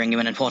program to bring you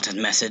an important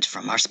message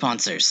from our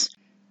sponsors.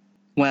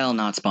 Well,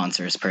 not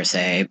sponsors per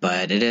se,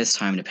 but it is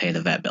time to pay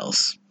the vet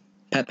bills.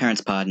 Pet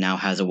Parents Pod now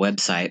has a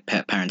website,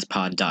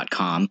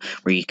 petparentspod.com,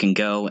 where you can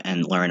go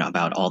and learn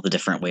about all the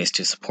different ways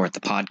to support the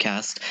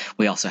podcast.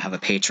 We also have a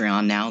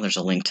Patreon now. There's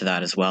a link to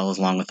that as well,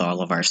 along with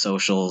all of our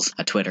socials,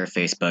 Twitter,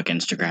 Facebook,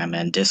 Instagram,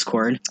 and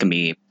Discord. It's going to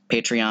be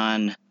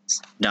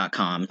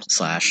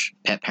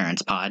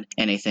patreon.com/petparentspod.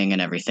 Anything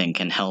and everything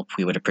can help.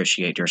 We would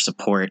appreciate your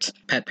support.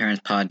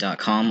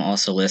 Petparentspod.com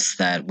also lists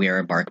that we are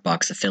a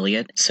BarkBox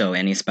affiliate, so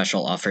any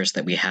special offers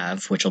that we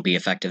have, which will be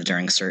effective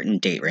during certain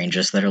date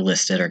ranges that are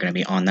listed, are going to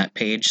be on that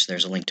page.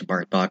 There's a link to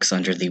BarkBox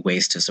under the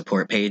Ways to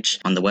Support page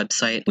on the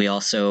website. We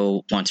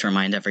also want to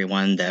remind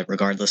everyone that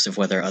regardless of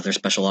whether other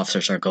special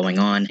offers are going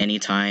on,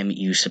 anytime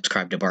you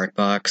subscribe to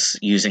BarkBox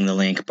using the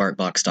link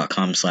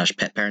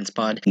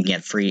barkbox.com/petparentspod, you can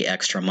get free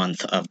extra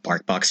month of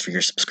BarkBox for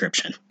your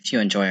subscription. If you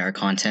enjoy our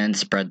content,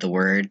 spread the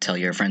word, tell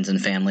your friends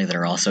and family that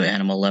are also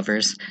animal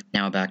lovers.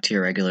 Now back to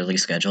your regularly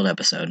scheduled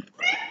episode.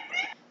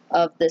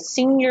 Of the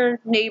senior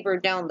neighbor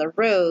down the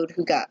road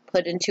who got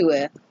put into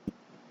a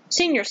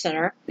senior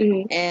center,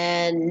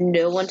 and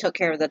no one took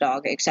care of the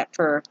dog except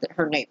for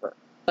her neighbor.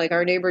 Like,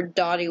 our neighbor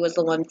Dottie was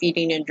the one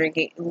feeding and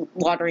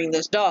watering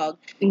this dog.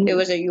 It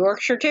was a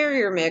Yorkshire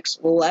Terrier mix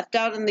left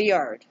out in the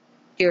yard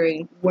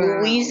during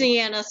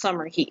Louisiana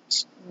summer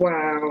heat.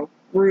 Wow.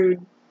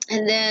 Rude.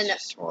 And then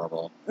It's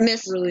horrible.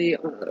 Miss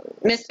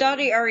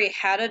Dottie already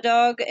had a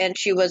dog, and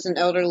she was an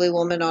elderly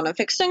woman on a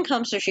fixed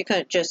income, so she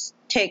couldn't just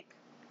take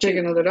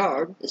another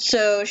dog.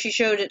 So she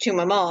showed it to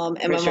my mom,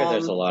 and I'm sure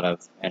there's a lot of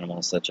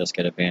animals that just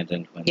get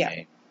abandoned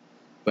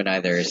when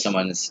either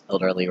someone's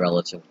elderly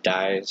relative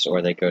dies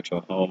or they go to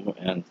a home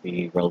and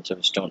the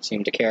relatives don't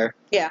seem to care.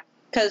 Yeah,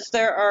 because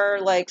there are,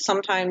 like,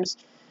 sometimes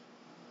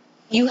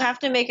you have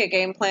to make a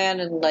game plan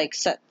and, like,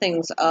 set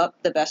things up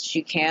the best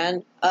you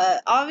can.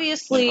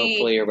 Obviously... And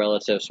hopefully your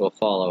relatives will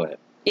follow it.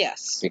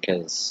 Yes.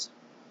 Because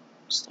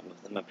some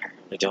of them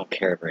apparently don't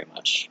care very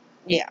much.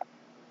 Yeah.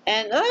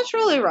 And that's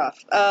really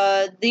rough.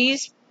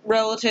 These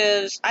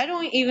relatives, I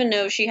don't even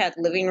know if she had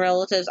living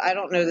relatives. I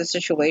don't know the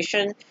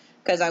situation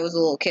because I was a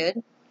little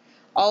kid.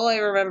 All I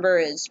remember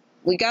is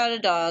we got a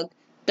dog.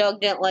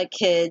 Doug didn't like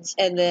kids,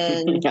 and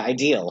then...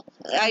 Ideal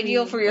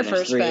for your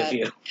first pet.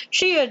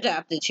 She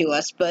adapted to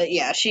us, but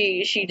yeah,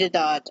 she did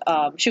not,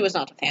 she was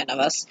not a fan of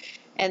us.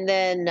 And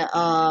then,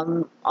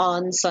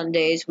 on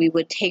Sundays, we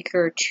would take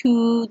her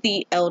to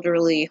the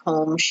elderly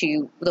home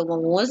the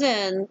woman was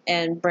in,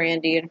 and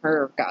Brandy and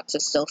her got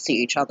to still see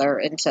each other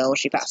until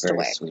she passed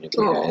away. Very sweet of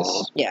you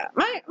guys. Yeah,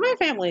 my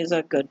family is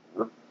a good...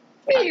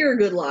 Yeah, you're a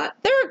good lot.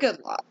 They're a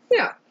good lot.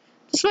 Yeah.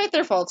 Despite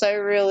their faults, I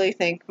really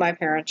think my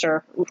parents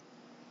are...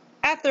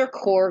 at their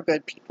core,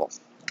 good people.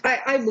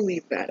 I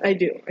believe that. I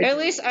do. At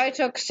least I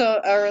took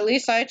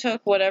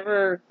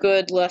whatever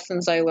good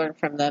lessons I learned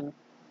from them.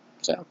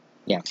 So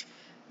yeah,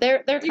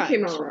 they're you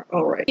came out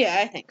all right. Yeah,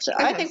 I think so.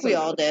 I think we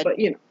all did. But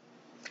you know.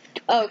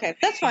 Oh, okay,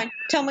 that's fine.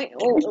 Tell me.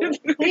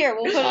 Here,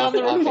 we'll put it on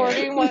the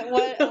recording. What?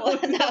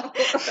 No.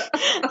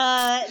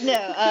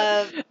 No.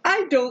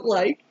 I don't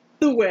like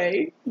the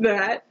way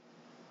that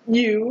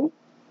you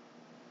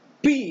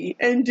be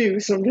and do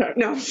sometimes.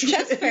 No,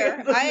 that's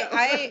fair.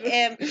 I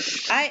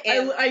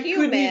am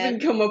human. Couldn't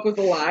even come up with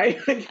a lie.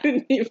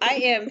 I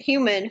am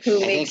human who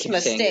makes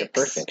mistakes.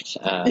 You're perfect.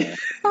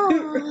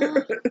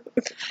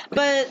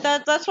 But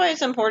that's why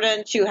it's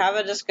important to have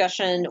a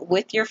discussion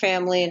with your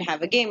family and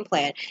have a game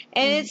plan.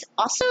 And it's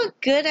also a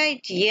good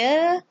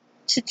idea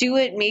to do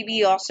it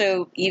maybe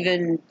also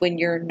even when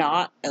you're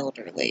not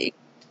elderly.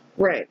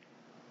 Right.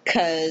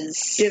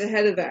 Because... get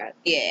ahead of that.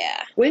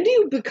 Yeah. When do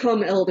you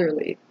become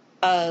elderly?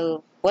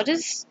 What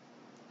is...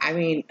 I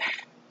mean,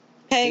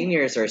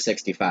 seniors are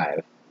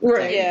 65.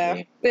 Right.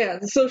 Yeah. Yeah,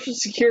 the Social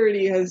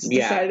Security has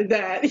decided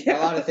that. Yeah.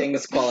 A lot of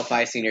things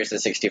qualify seniors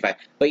at 65.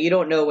 But you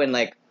don't know when,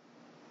 like,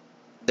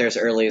 there's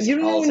early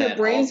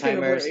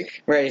Alzheimer's.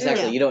 Right,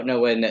 exactly. Yeah. You don't know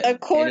when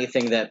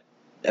anything that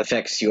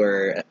affects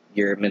your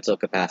mental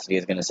capacity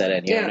is going to set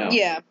in. You don't know.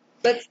 Yeah.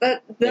 There's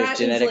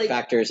genetic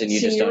factors and you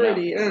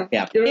seniority, just don't know.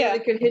 Yeah. You don't know,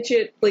 it could hit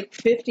you at, like,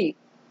 50.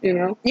 You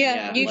know?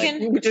 Yeah, you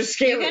can. Which is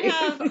scary. You can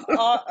have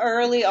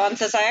early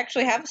onsets. I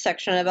actually have a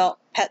section about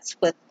pets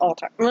with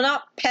Alzheimer's. Well,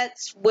 not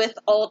pets with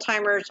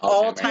Alzheimer's.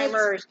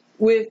 Alzheimer's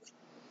with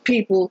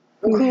people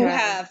who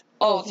have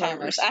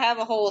Alzheimer's. I have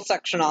a whole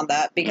section on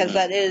that because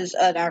that is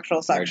an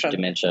actual section. Or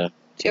dementia.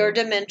 Or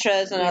dementia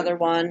is another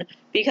one,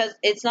 because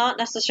it's not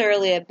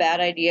necessarily a bad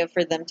idea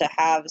for them to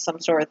have some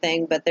sort of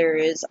thing, but there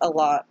is a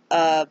lot.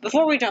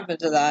 Before we jump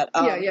into that,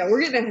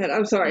 we're getting ahead.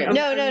 I'm sorry.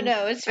 No,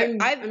 it's I'm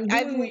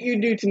doing what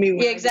you do to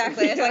me. Yeah,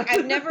 exactly. It's like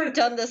I've never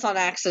done this on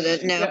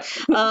accident. No,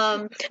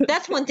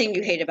 that's one thing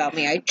you hate about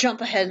me. I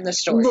jump ahead in the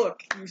story.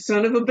 Look, you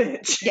son of a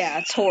bitch. Yeah,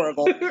 it's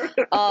horrible.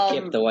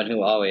 Yep, the one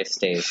who always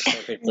stays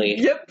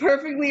perfectly. Yep,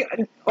 perfectly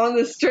on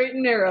the straight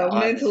and narrow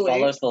mentally.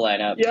 Follows the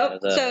lineup.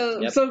 Yep.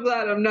 So I'm so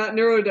glad I'm not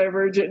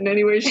neurodivergent in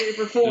any way, shape,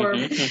 or form.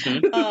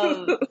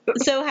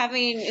 So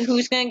having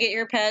who's going to get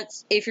your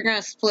pets, if you're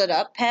going to split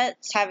up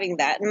pets, having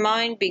that in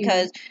mind,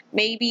 because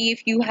maybe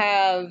if you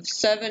have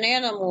 7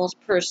 animals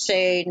per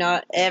se,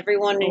 not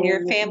everyone in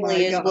your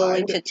family is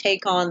willing to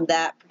take on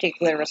that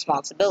particular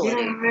responsibility.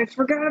 Yeah, I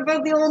forgot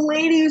about the old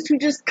ladies who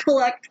just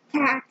collect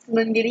cats and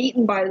then get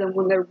eaten by them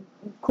when their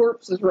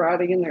corpse is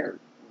rotting in their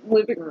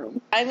living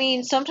room. I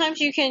mean, sometimes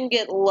you can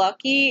get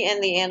lucky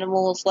and the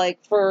animals,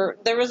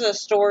 there was a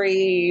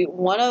story,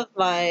 one of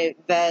my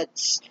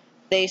vets,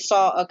 they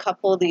saw a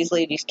couple of these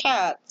ladies'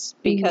 cats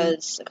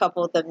because a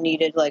couple of them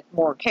needed,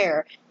 more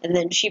care, and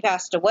then she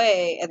passed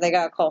away and they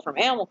got a call from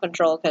animal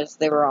control because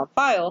they were on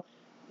file.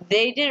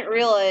 They didn't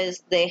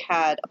realize they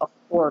had a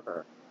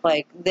hoarder.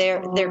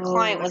 Their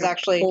client was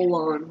actually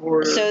full-on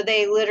hoarder. So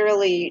they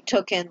literally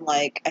took in,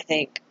 I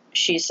think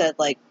she said,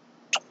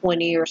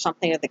 20 or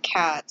something of the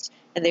cats,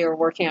 and they were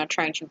working on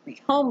trying to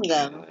rehome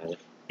them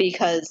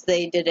because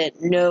they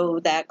didn't know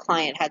that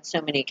client had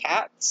so many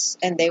cats,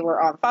 and they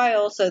were on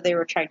file, so they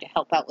were trying to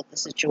help out with the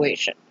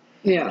situation.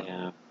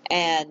 Yeah.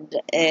 And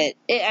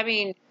I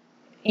mean,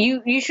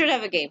 you should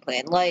have a game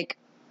plan.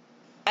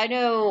 I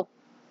know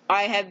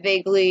I have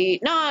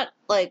vaguely, not,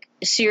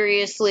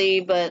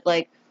 seriously, but,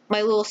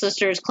 my little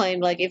sisters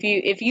claimed,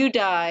 if you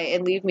die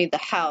and leave me the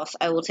house,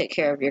 I will take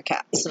care of your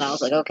cats. And I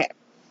was like, okay.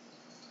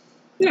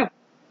 Yeah.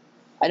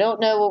 I don't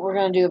know what we're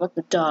going to do about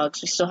the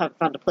dogs. We still haven't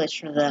found a place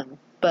for them.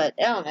 But,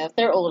 I don't know. If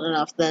they're old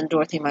enough, then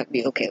Dorothy might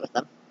be okay with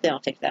them. They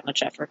don't take that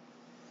much effort.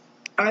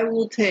 I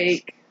will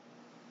take...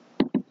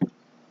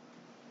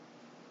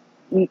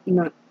 I'm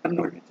not going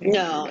to take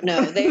No.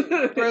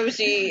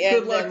 Rosie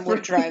and them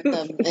would drive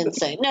them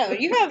insane. No,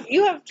 you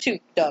have 2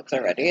 dogs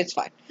already. It's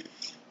fine.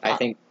 I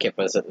think Kip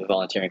was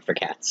volunteering for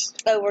cats.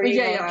 Oh, were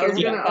you? Yeah.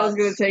 I was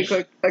gonna take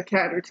a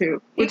cat or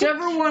 2,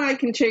 whichever one I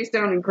can chase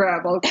down and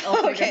grab. I'll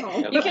take it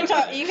home. You can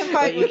talk. You can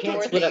fight but you can't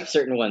Dorothy. split up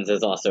certain ones.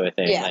 Is also a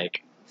thing. Yeah.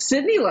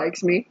 Sydney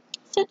likes me.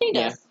 Sydney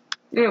does.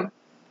 Yeah.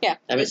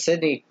 I mean,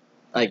 Sydney,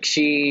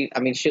 she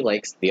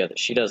likes the other.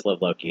 She does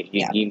love Loki.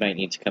 You might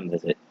need to come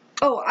visit.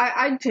 Oh,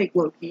 I'd take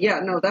Loki.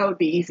 Yeah, no, that would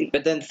be easy.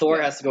 But then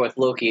Thor has to go with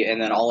Loki,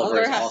 and then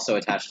Oliver is also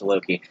attached to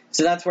Loki.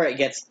 So that's where it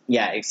gets.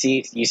 Yeah. You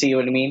see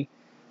what I mean?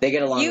 They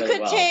get along really well. You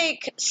could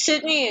take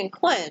Sydney and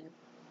Quinn.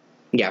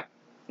 Yeah.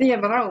 Yeah,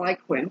 but I don't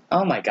like Quinn.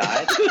 Oh my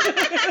god.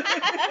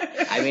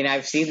 I mean,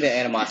 I've seen the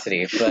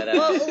animosity, but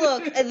well,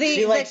 look,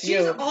 she likes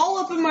she's all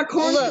up in my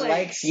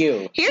cornflakes. She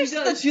likes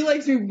you. She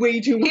likes me way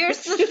too much.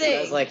 Here's the thing. She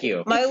does like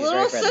you. My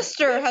little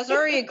sister has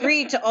already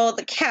agreed to all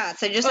the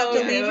cats. I just have to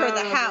leave her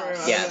the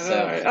house. Yeah,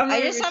 so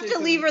I just have to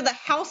leave her the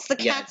house the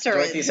cats are in.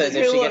 Dorothy says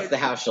if she gets the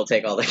house, she'll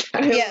take all the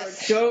cats.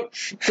 Yes.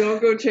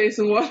 Don't go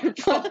chasing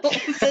waterfalls.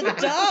 The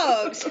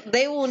dogs,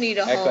 they will need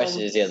a home. Our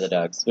question is, the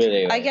dogs.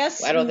 Anyway, I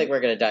guess. I don't think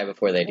we're gonna die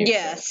before they do.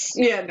 Yes.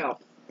 Yeah, no.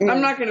 I'm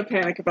not going to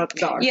panic about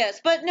the dog.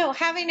 Yes, but no,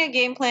 having a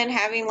game plan,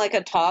 having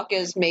a talk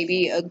is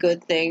maybe a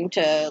good thing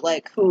to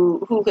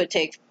who could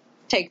take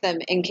them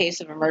in case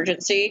of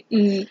emergency,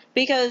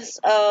 because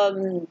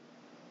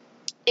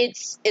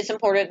it's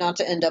important not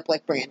to end up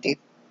like Brandy.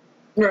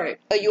 Right.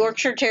 A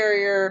Yorkshire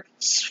Terrier,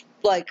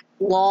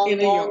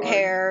 long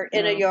hair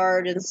in a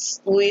yard in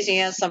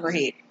Louisiana summer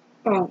heat.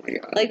 Oh my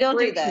god. Don't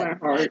do that. My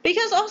heart.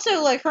 Because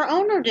also, her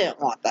owner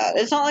didn't want that.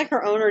 It's not like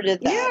her owner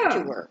did that to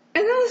her.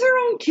 And those are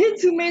her own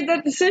kids who made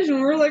that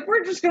decision.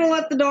 We're just going to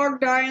let the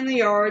dog die in the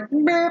yard.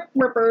 Burp,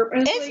 burp, burp.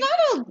 And it's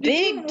not a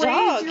big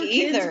dog your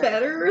either. Kids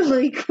better?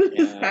 What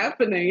is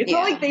happening? It's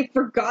not like they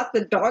forgot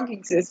the dog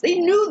exists. They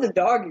knew the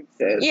dog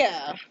exists.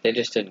 Yeah. They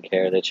just didn't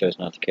care. They chose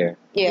not to care.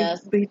 Yeah.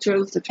 They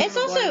chose to turn It's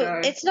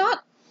also, it's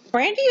not,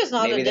 Brandy is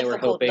not Maybe a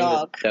difficult they were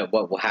hoping dog. that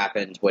what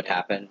happened would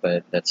happen,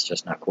 but that's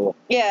just not cool.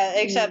 Yeah,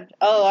 except,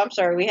 I'm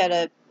sorry, we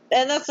had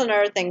and that's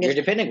another thing. You're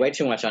depending way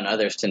too much on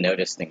others to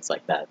notice things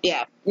like that.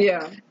 Yeah.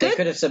 Yeah. They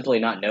could have simply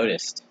not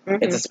noticed.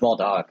 Mm-hmm. It's a small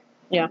dog.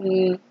 Yeah.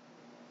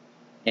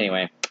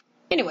 Anyway.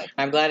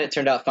 I'm glad it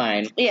turned out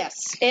fine.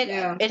 Yes. It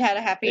had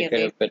a happy ending. It could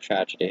have been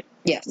tragedy.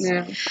 Yes.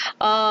 Yeah.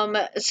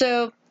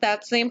 So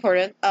that's the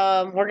important.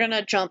 We're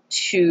gonna jump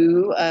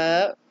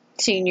to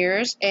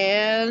seniors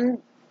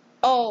and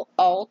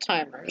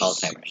Alzheimer's.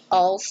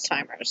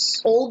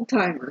 Old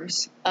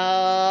timers.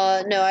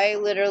 No, I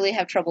literally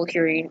have trouble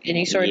hearing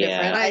any sort of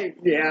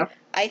different.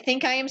 I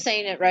think I am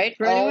saying it right.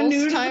 For anyone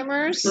new to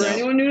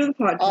the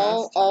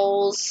podcast.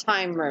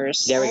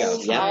 Alzheimer's. There we go.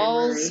 Yeah.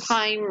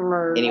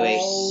 Alzheimer's.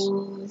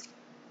 Anyways.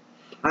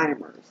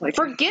 Alzheimer's.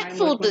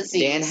 Forgetful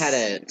disease. Dan had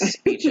a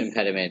speech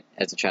impediment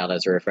as a child,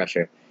 as a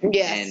refresher.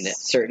 Yes. And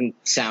certain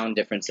sound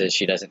differences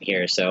she doesn't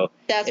hear. So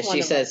that's if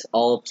she says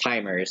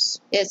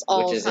Alzheimer's, it's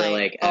which is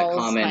a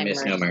common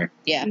misnomer.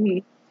 Yeah.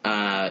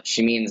 Mm-hmm.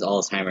 She means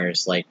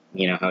Alzheimer's,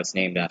 how it's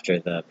named after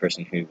the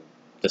person who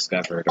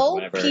discovered or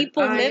whatever. Old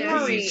people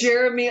memory. Yes,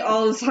 Jeremy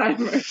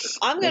Alzheimer's.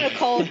 I'm going to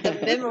call it the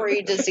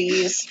memory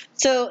disease.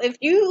 So if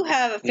you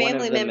have a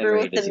family member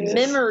with the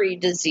memory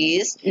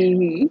disease,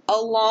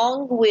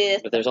 along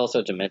with... But there's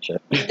also dementia.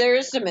 There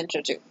is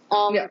dementia too.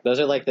 Those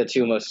are the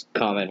 2 most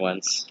common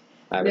ones,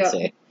 I would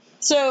say.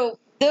 So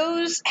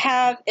those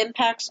have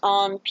impacts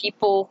on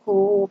people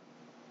who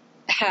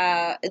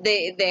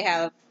they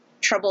have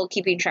trouble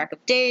keeping track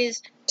of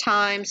days,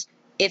 times.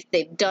 If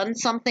they've done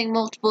something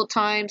multiple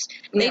times,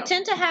 they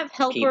tend to have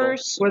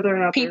helpers. People. Whether or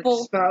not their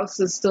spouse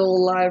is still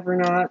alive or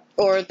not.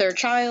 Or their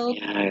child.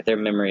 Yeah, their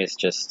memories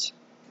just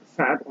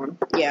sad one.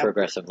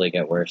 Progressively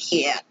get worse.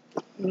 Yeah.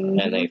 Mm-hmm.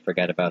 And they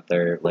forget about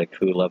their,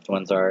 who loved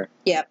ones are.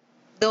 Yep.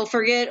 They'll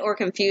forget or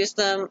confuse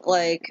them.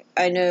 Like,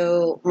 I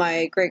know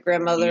my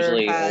great-grandmother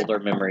Usually older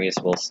memories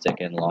will stick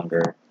in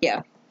longer.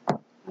 Yeah.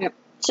 Yep.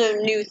 So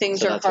new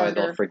things are harder. So that's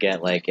why they'll forget,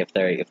 if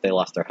they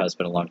lost their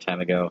husband a long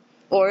time ago.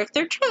 Or if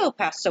their child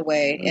passed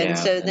away. And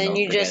so then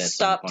you just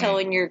stop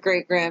telling your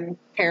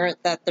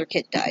great-grandparent that their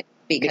kid died.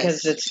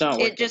 Because it's not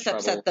it just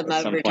upset them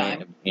every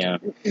time. Yeah.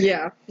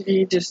 Yeah.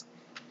 You just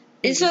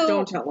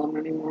don't tell them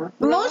anymore.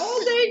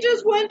 They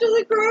just went to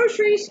the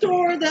grocery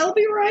store. They'll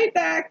be right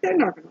back. They're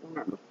not going to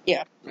remember.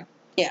 Yeah.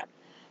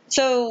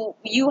 So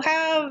you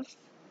have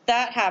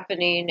that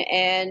happening,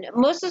 and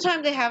most of the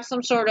time they have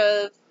some sort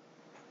of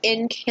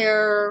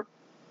in-care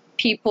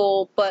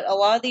people, but a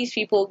lot of these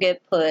people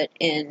get put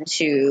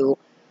into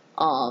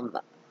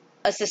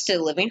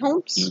assisted living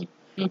homes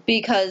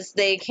because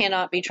they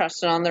cannot be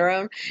trusted on their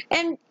own.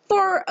 And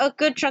for a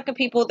good chunk of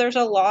people, there's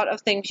a lot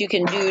of things you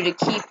can do to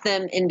keep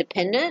them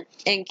independent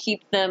and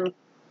keep them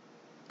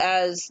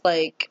as,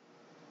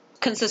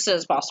 consistent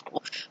as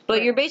possible.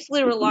 But you're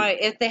basically relying,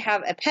 if they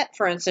have a pet,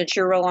 for instance,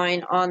 you're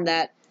relying on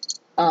that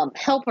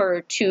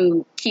helper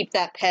to keep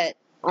that pet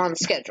on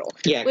schedule.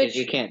 Yeah, because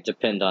you can't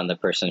depend on the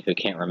person who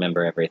can't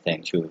remember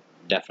everything to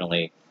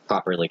definitely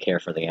properly care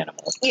for the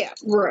animal. Yeah.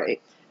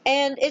 Right.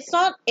 And it's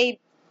not a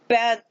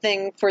bad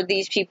thing for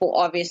these people,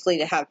 obviously,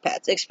 to have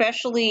pets,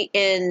 especially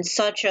in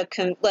such a,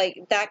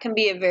 that can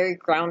be a very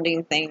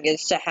grounding thing,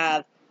 is to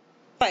have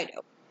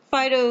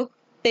Fido,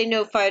 they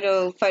know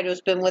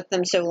Fido's been with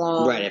them so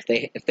long. Right,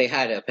 if they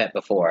had a pet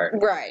before.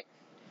 Right.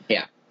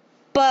 Yeah.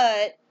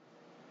 But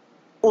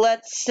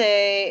let's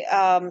say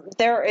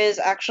there is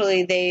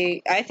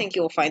actually, I think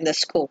you'll find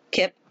this cool,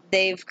 Kip.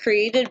 They've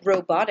created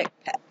robotic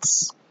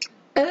pets.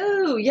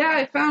 Oh, yeah,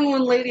 I found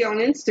one lady on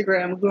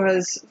Instagram who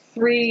has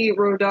 3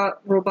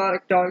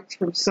 robotic dogs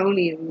from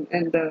Sony,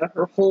 and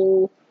her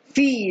whole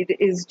feed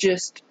is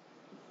just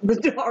the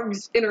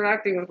dogs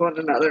interacting with one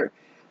another.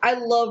 I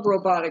love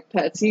robotic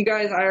pets. You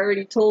guys, I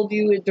already told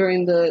you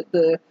during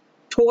the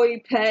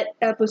toy pet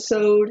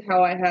episode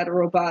how I had a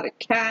robotic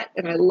cat,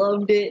 and I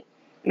loved it,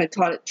 and I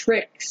taught it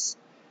tricks.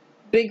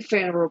 Big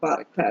fan of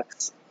robotic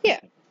pets. Yeah.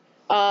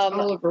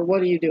 Oliver,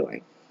 what are you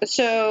doing?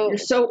 So you're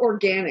so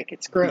organic,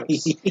 it's gross.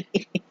 He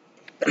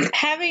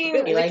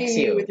likes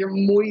you with your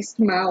moist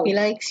mouth. He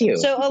likes you.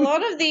 So a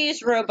lot of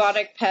these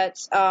robotic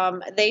pets,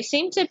 they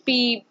seem to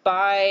be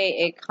by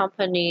a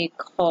company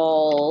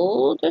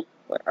called,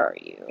 where are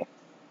you?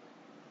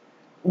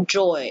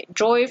 Joy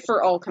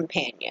for All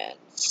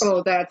Companions.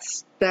 Oh,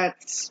 that's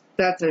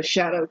a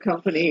shadow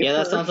company. Yeah,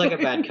 that sounds like a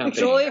bad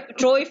company.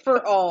 Joy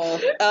for All.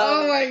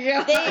 Oh my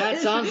god, that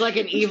sounds like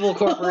an evil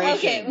corporation.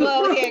 Okay,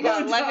 well, here you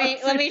go.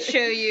 Let me show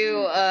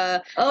you.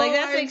 That's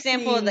an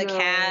example of the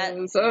cat.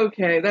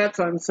 Okay, that's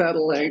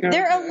unsettling.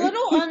 They're a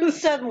little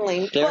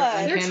unsettling,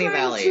 but they're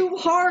trying too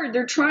hard.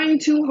 They're trying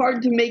too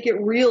hard to make it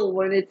real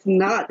when it's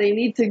not. They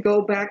need to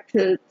go back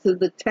to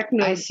the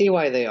techno. I see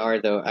why they are,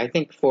 though. I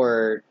think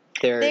for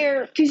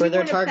their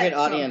target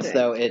audience,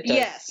 though, it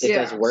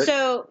does work.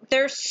 So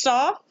they're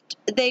soft.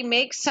 They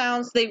make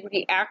sounds. They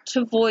react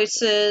to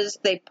voices.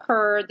 They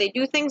purr. They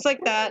do things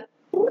like that.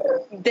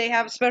 They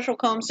have special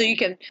combs so you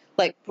can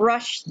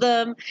brush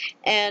them.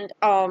 And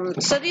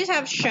studies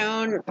have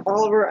shown,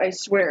 Oliver, I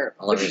swear,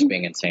 Oliver's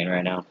being insane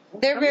right now.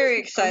 They're very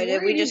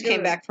excited. We just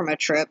came back from a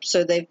trip,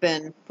 so they've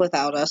been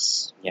without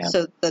us. Yeah.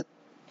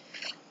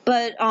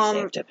 But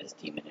saved up his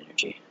demon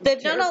energy.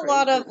 They've done a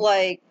lot of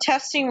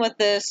testing with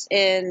this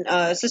in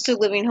assisted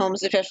living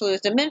homes, especially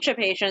with dementia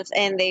patients,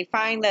 and they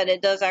find that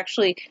it does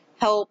actually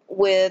help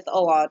with a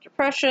lot of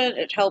depression.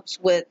 It helps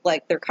with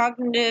their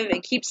cognitive.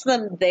 It keeps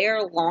them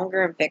there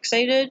longer and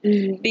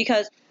fixated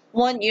because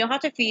one, you don't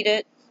have to feed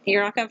it.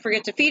 You're not going to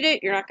forget to feed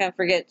it. You're not going to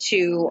forget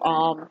to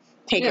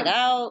take it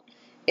out.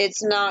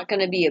 It's not going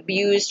to be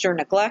abused or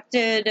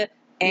neglected,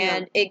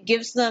 and it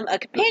gives them a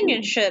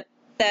companionship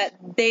that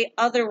they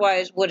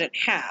otherwise wouldn't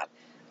have.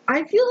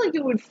 I feel like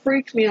it would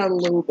freak me out a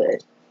little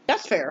bit.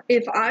 That's fair.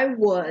 If I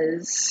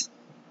was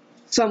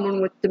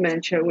someone with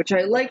dementia, which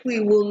I likely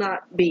will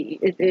not be.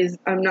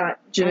 I'm not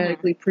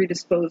genetically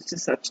predisposed to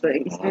such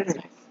things.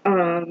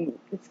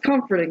 It's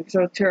comforting because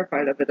I was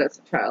terrified of it as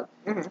a child.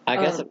 I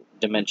guess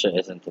dementia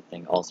isn't the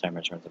thing.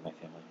 Alzheimer's runs in my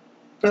family.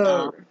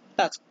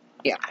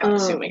 I'm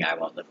assuming I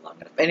won't live long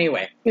enough.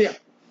 Anyway. Yeah.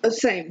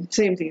 Same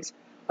things.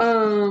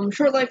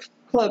 Short life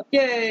club,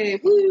 yay!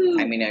 Woo!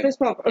 I mean, fist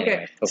bump.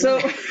 Okay, so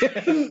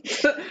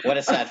what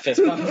a sad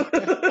fist bump.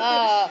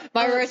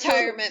 My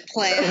retirement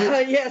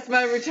plan. Yes,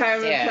 my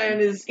retirement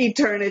plan is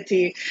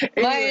eternity.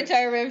 My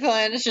retirement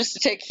plan is just to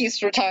take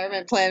Keith's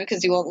retirement plan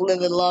because he won't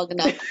live it long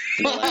enough.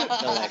 The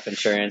life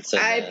insurance.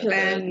 And I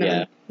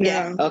plan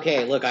Yeah.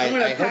 Okay, look, I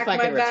hope I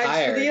can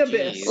retire. For the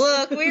abyss.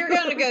 Look, we're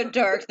gonna go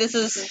dark. This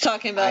is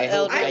talking about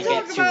elderly. I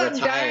talk about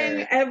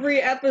dying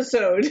every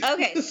episode.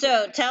 Okay,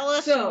 so tell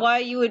us why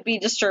you would be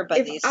disturbed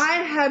by these. If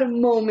I had a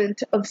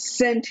moment of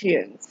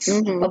sentience,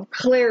 of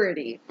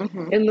clarity,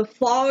 in the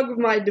fog of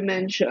my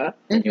dementia,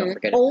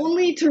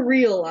 only to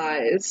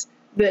realize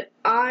that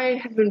I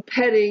have been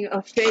petting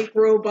a fake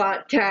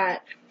robot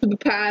cat for the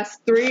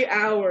past 3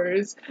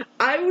 hours,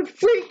 I would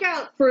freak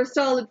out for a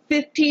solid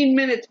 15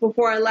 minutes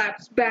before I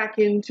lapsed back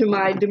into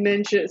my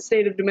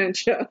state of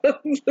dementia.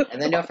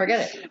 And then you'll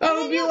forget it.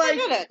 I would be like,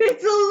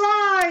 it's a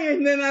lie!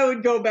 And then I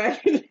would go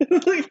back.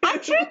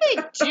 I'm sure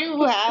they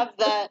do have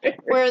that,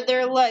 where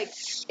they're like,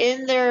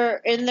 in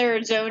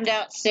their zoned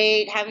out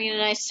state, having a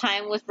nice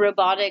time with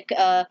robotic,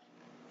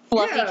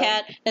 fluffy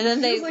cat, and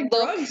then they like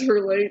drugs her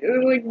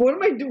like what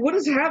am I do? What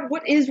is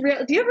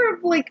reality? Do you ever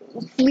have like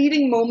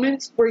fleeting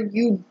moments where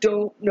you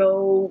don't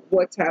know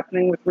what's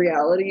happening with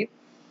reality?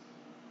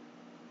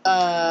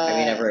 I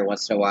mean, every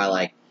once in a while,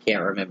 I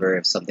can't remember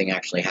if something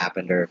actually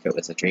happened or if it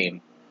was a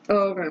dream.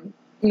 Oh, okay.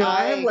 No,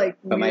 I have like.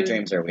 But my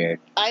dreams are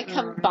weird. I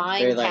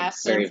combine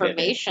past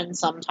information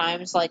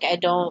sometimes. Like I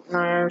don't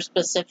remember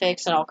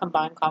specifics, and I'll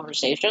combine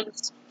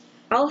conversations.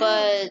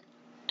 But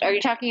are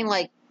you talking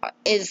like?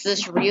 Is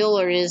this real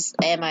or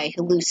am I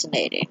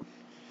hallucinating?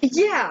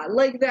 Yeah,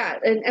 like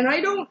that. And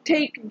I don't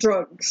take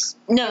drugs.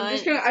 No,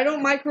 I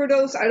don't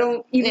microdose. I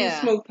don't even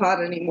smoke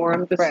pot anymore.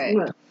 I'm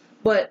just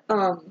But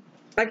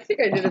I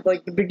think I did it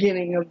like the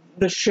beginning of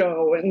the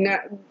show, and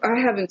I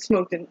haven't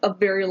smoked in a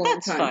very long time.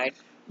 That's fine.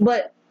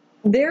 But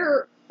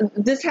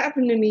this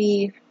happened to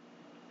me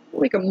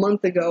like a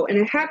month ago, and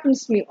it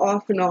happens to me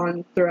off and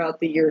on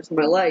throughout the years of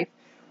my life,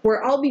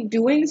 where I'll be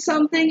doing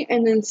something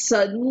and then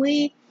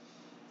suddenly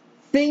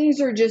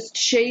things are just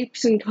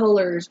shapes and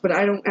colors, but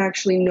I don't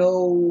actually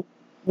know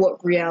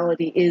what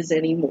reality is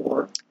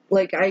anymore.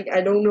 Like, I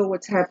don't know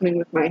what's happening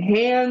with my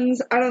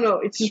hands. I don't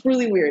know. It's just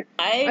really weird.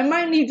 I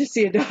might need to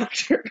see a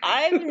doctor.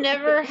 I've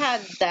never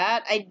had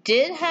that. I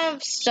did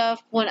have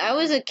stuff when I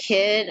was a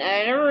kid, and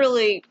I never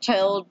really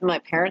told my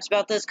parents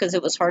about this because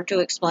it was hard to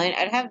explain.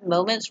 I'd have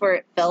moments where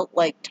it felt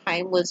like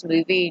time was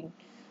moving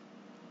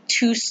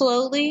too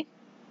slowly.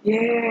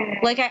 Yeah.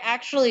 Like, I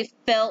actually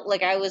felt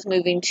like I was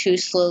moving too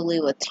slowly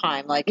with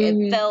time. Like,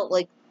 it felt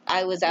like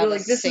I was out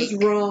of sync. This is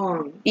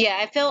wrong. Yeah,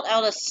 I felt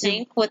out of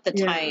sync with the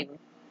time.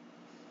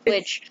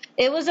 Which,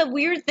 it was a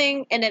weird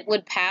thing, and it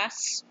would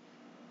pass.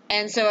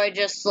 And so I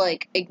just,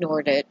 like,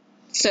 ignored it.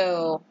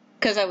 So,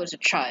 because I was a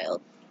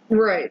child.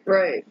 Right.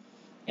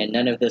 And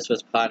none of this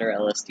was pot or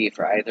LSD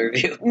for either of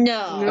you?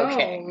 No.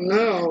 Okay.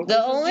 No.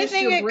 The only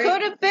thing it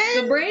could have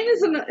been... The brain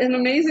is an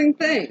amazing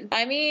thing.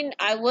 I mean,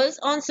 I was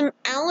on some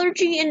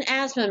allergy and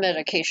asthma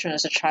medication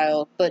as a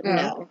child, but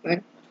no. Okay.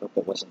 I hope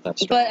it wasn't that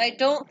strong. But I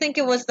don't think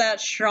it was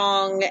that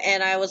strong,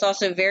 and I was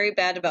also very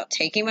bad about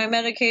taking my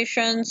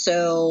medication,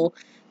 so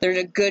there's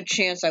a good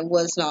chance I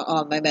was not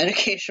on my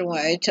medication when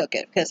I took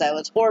it, because I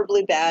was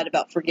horribly bad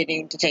about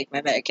forgetting to take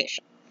my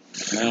medication.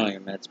 No, your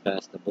meds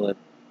passed the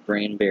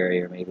blood-brain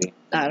barrier, maybe.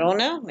 I don't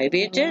know.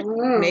 Maybe it did.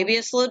 Maybe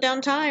it slowed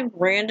down time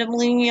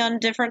randomly on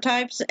different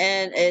types,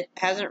 and it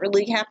hasn't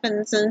really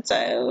happened since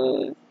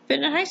I've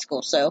been in high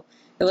school. So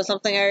it was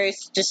something I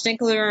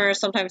distinctly remember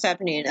sometimes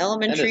happening in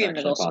elementary and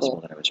middle school. It is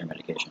possible that it was your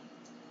medication.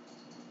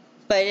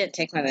 But I didn't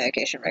take my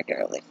medication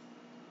regularly.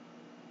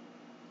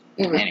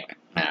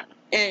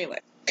 Anyway.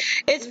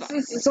 It's fine.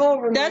 This all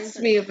reminds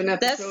me of an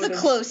episode. That's the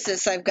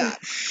closest I've got.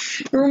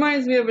 It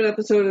reminds me of an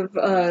episode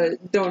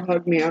of Don't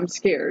Hug Me, I'm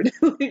Scared.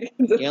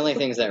 The only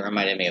things that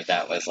reminded me of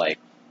that was, like,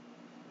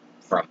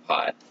 from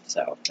pot,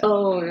 so.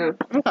 Oh, yeah.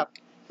 Okay.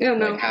 Yeah,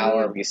 no. Like, how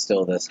are we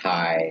still this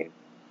high?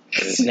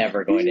 It's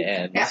never going to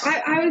end.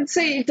 I would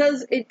say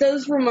it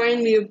does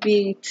remind me of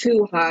being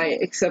too high,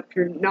 except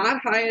you're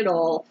not high at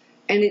all,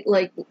 and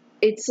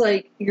it's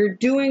like you're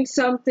doing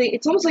something,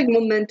 it's almost like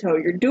Memento,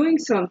 you're doing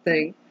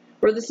something,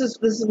 or this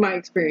is my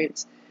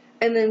experience,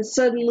 and then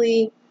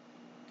suddenly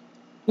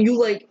you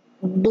like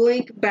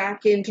blink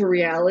back into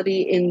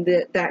reality in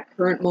that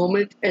current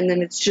moment, and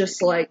then it's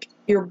just like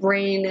your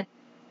brain,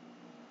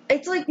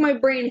 it's like my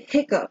brain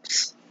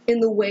hiccups in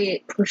the way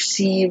it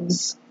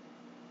perceives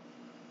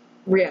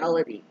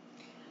reality.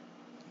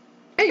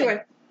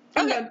 Anyway,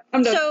 I'm done.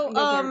 So,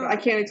 I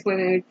can't explain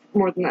any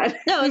more than that.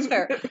 No, it's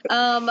fair.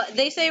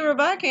 They say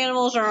robotic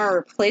animals are a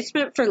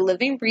replacement for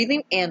living,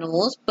 breathing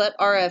animals, but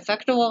are an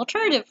effective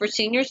alternative for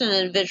seniors and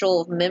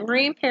individuals with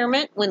memory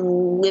impairment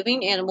when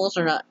living animals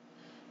are not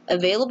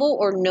available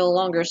or no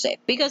longer safe.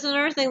 Because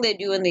another thing they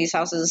do in these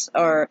houses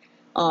are,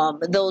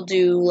 they'll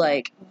do,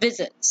 like,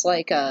 visits,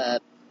 like,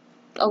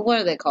 what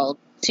are they called?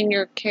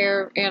 Senior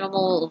care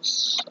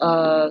animals,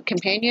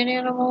 companion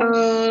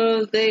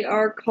animals? They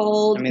are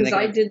called, because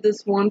I did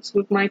this once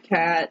with my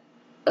cat.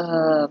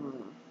 They're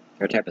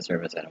a type of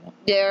service animal.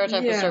 They're a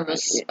type of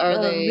service.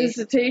 Are they?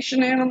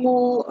 Visitation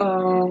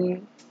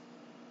animal,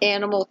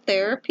 Animal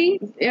therapy?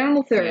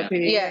 Animal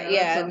therapy.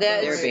 Yeah.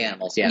 Therapy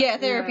animals, yeah. Yeah,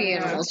 therapy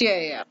animals,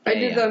 yeah. I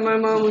did that. My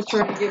mom was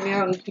trying to get me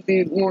out to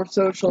be more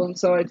social, and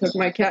so I took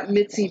my cat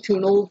Mitzi to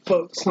an old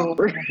folks home.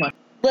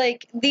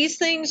 like, these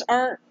things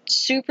aren't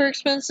super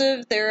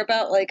expensive. They're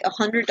about, like,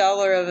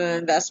 $100 of an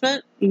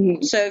investment.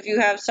 Mm-hmm. So if you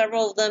have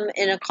several of them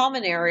in a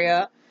common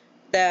area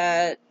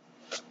that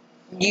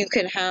you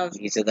can have...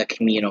 These are the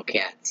communal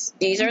cats.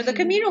 These are the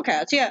communal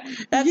cats, yeah.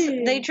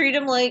 They treat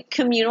them like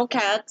communal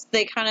cats.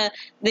 They kind of...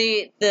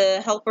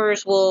 The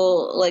helpers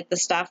will... Like, the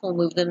staff will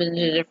move them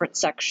into different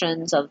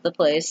sections of the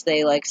place.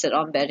 They, like, sit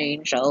on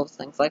bedding, shelves,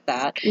 things like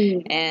that.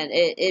 Mm-hmm. And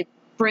it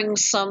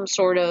brings some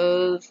sort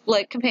of,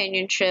 like,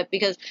 companionship,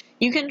 because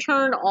you can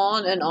turn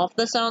on and off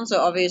the sound. So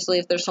obviously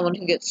if there's someone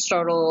who gets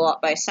startled a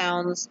lot by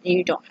sounds,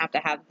 you don't have to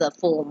have the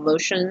full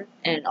motion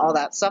and all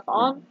that stuff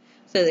on,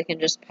 so they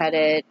can just pet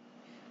it.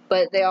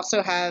 But they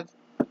also have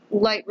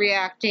light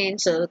reacting,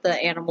 so that the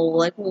animal will,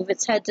 like, move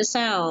its head to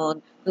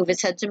sound, move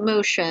its head to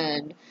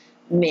motion,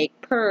 make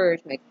purrs,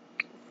 make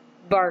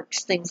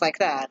barks, things like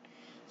that.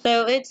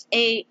 So it's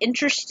a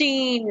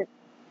interesting...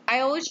 I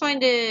always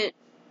find it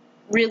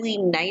really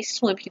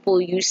nice when people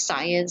use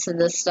science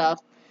and this stuff,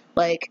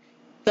 like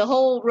the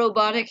whole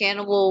robotic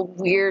animal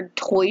weird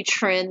toy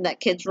trend that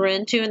kids were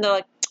into, and they're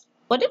like,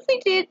 what if we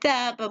did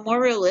that but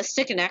more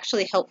realistic and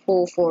actually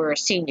helpful for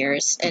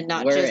seniors and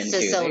not just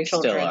to sell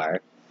children? Still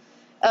are.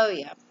 Oh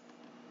yeah.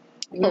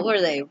 What were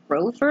they?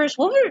 Rovers?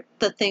 What were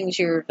the things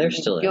your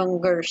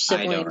younger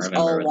siblings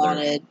all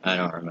wanted? I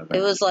don't remember.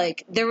 It was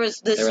like there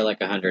was this. They were like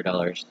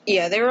 $100.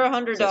 Yeah, they were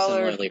 $100.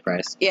 Similarly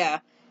priced. Yeah.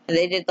 And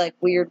they did, like,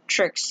 weird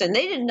tricks. And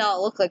they did not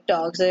look like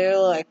dogs. They were,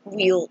 like,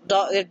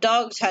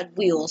 dogs had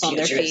wheels on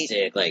their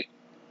feet. Like,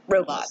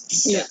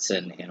 robots. Pets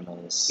and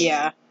animals.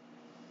 Yeah.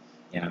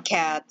 Yeah.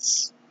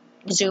 Cats.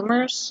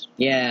 Zoomers?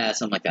 Yeah,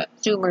 something like that.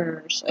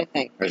 Zoomers, I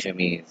think. Or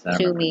Zoomies.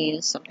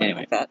 Zoomies, something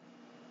like that.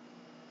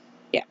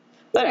 Yeah.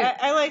 But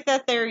I like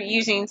that they're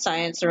using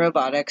science and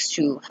robotics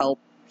to help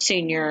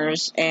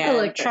seniors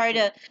and try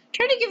to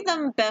give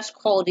them best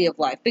quality of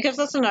life, because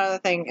that's another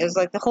thing, is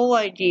like the whole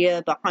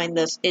idea behind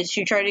this is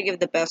to try to give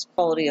the best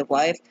quality of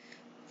life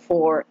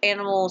for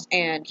animals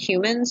and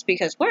humans,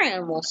 because we're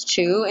animals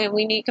too and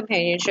we need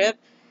companionship.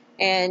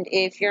 And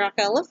if you're not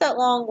going to live that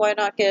long, why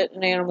not get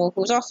an animal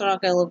who's also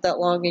not going to live that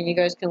long, and you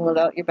guys can live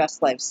out your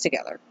best lives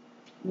together.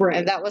 Right.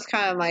 And that was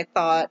kind of my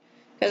thought,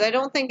 because I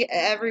don't think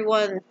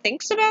everyone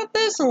thinks about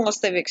this unless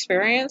they've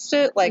experienced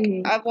it. Like,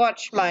 I've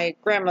watched my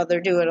grandmother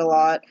do it a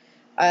lot,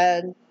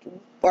 and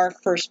our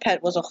first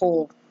pet was a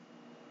whole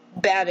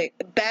bad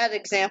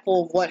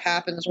example of what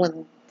happens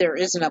when there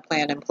isn't a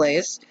plan in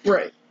place.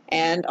 Right.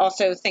 And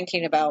also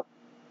thinking about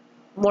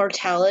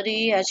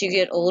mortality as you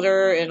get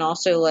older, and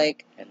also,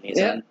 like... In these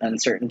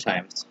uncertain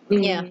times.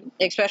 Yeah,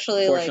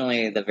 especially,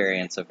 Fortunately, the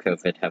variants of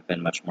COVID have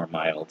been much more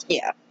mild.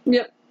 Yeah.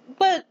 Yep.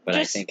 But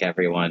I think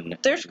everyone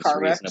who's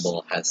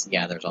reasonable has...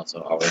 Yeah, there's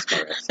also always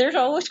car wrecks. There's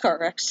always car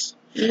wrecks.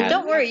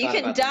 Don't worry, you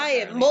can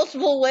die in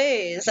multiple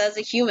ways as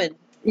a human.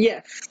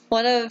 Yes.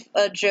 One of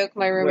a joke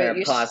my roommate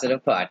used to... We're a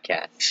positive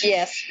podcast.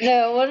 Yes.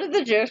 No, one of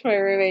the jokes my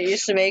roommate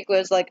used to make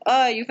was like,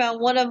 oh, you found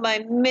one of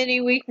my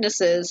many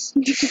weaknesses.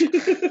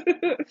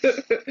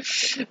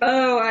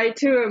 Oh, I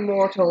too am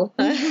mortal.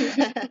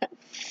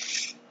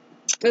 There's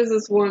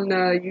this one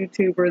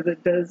YouTuber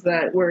that does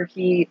that, where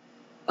he,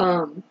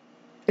 I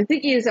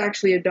think he is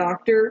actually a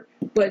doctor,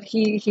 but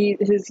his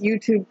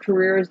YouTube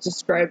career is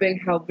describing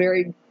how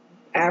very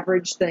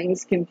average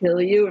things can kill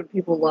you, and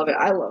people love it.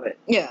 I love it.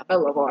 Yeah. I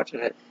love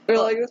watching it. They're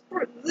like,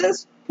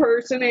 this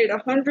person ate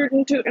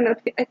 102, and I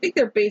think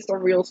they're based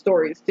on real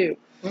stories, too.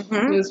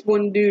 Mm-hmm. This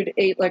one dude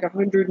ate like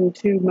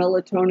 102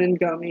 melatonin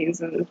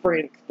gummies, and his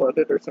brain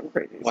exploded or some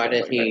crazy stuff. Why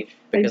did he?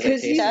 Because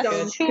he's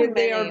dumb. Because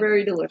they are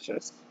very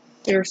delicious.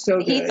 They're so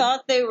good. He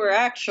thought they were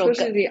actual.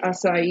 Especially the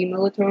acai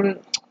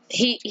melatonin.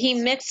 He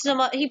mixed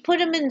them up. He put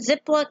them in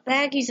Ziploc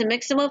baggies and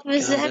mixed them up with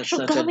his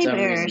actual gummy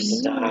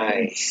bears.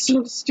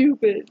 So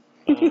stupid.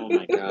 Oh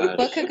my god.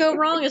 What could go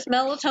wrong is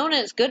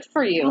melatonin. It's good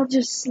for you. I'll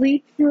just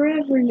sleep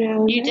forever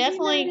now. You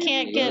definitely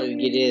can't get...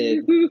 You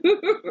did.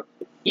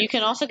 You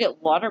can also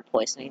get water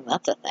poisoning.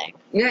 That's a thing.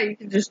 Yeah, you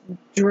can just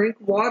drink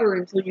water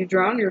until you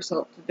drown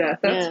yourself to death.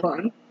 That's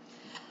fun.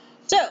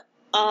 So,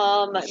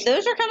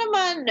 those are kind of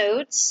my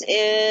notes.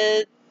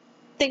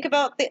 Think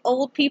about the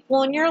old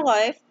people in your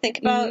life. Think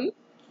about...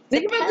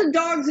 Think about the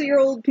dogs that your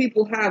old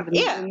people have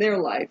in their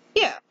life.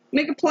 Yeah.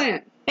 Make a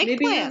plan.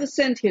 Maybe you're the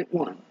sentient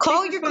one.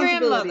 Call your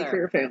grandmother. For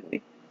your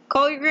family.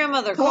 Call your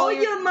grandmother. Call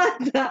your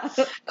mother.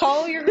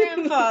 Call your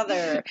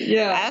grandfather.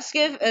 Yeah. Ask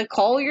if.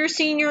 Call your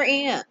senior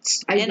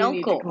aunts and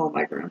uncle. Need to call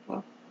my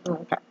grandpa.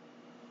 Okay.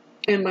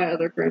 And my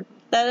other grandpa.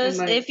 That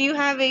is, if you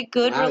have a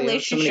good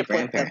relationship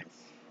with them.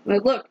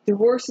 Like, look,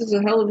 divorce is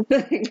a hell of a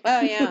thing.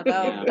 Oh yeah,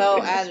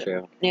 that's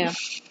true. Yeah.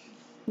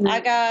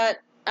 I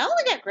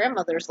only got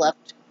grandmothers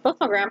left. Both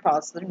my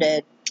grandpas, they're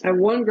dead. I have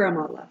one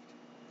grandma left.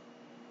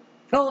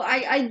 Oh,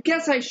 I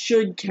guess I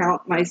should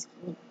count my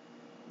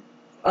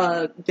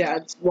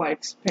dad's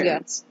wife's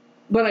parents. Yeah.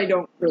 But I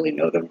don't really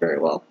know them very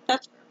well.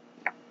 That's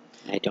fair.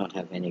 I don't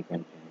have any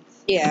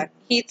grandparents. Yeah,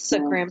 Heath's a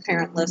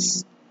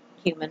grandparentless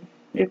human.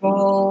 They've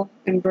all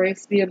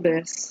embraced the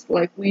abyss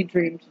like we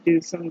dream to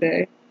do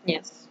someday.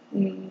 Yes.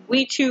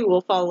 We too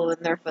will follow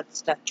in their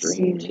footsteps.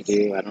 Dream to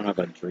do? I don't know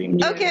about dream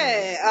to do.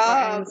 Okay.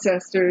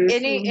 Ancestors.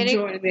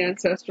 Join the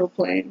ancestral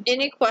plane.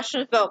 Any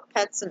questions about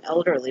pets and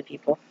elderly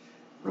people?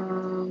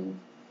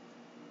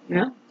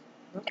 Yeah.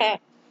 Okay.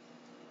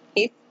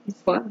 Heath?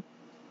 It's fun.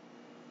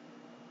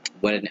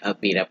 What an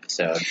upbeat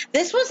episode.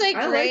 This was a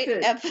great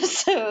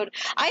episode.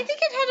 I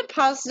think it had a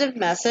positive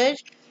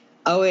message.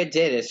 Oh, it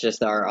did. It's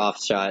just our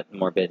offshot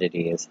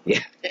morbidity is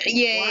Yeah.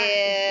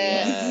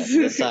 I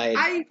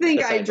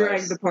think I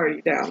dragged the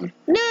party down.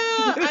 No,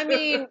 I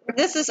mean,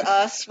 this is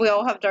us. We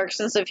all have dark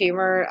sense of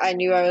humor. I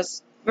knew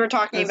we're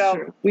talking about.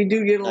 True. We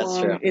do get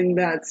along in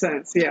that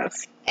sense,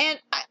 yes. And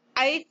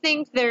I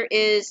think there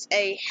is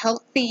a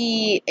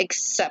healthy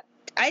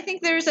I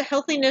think there's a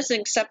healthiness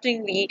in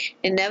accepting the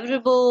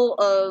inevitable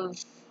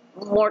of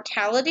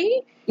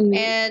mortality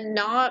and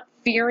not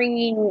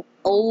fearing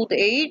old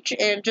age,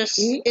 and just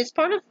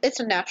it's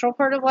a natural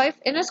part of life,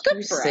 and it's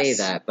good for us. You say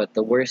that, but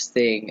the worst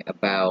thing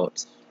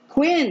about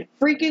Quinn,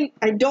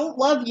 I don't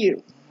love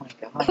you. Oh my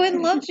God.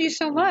 Quinn loves you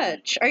so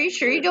much. Are you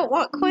sure you don't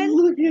want Quinn?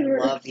 Look at her.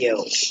 Love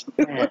you.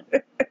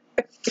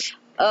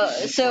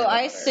 So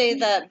I say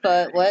that,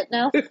 but what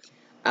now?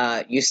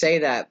 You say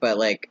that, but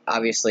like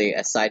obviously,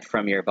 aside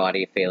from your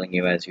body failing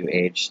you as you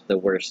age, the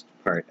worst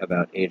part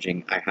about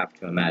aging, I have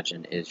to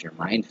imagine, is your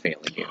mind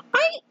failing you.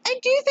 I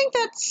do think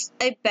that's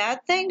a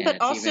bad thing, and but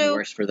it's also even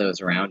worse for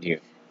those around you.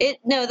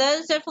 That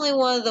is definitely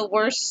one of the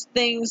worst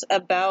things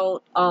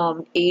about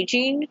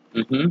aging.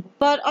 Mm-hmm.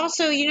 But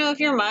also, if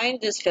your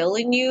mind is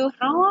failing you,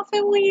 how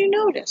often will you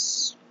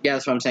notice? Yeah,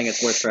 that's what I'm saying.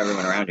 It's worse for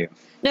everyone around you.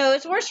 No,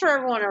 it's worse for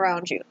everyone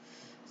around you.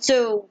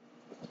 So,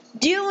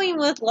 dealing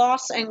with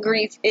loss and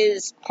grief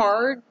is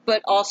hard,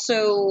 but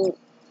also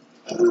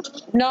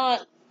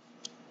not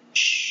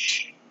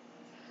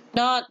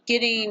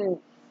getting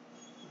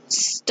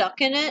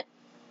stuck in it.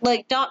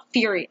 Like, not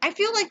fearing. I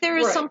feel like there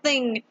is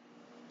something.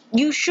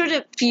 You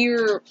shouldn't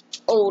fear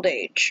old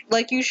age.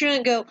 Like, you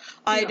shouldn't go,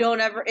 I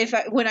don't ever,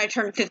 when I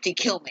turn 50,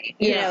 kill me.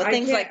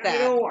 Things like that.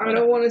 I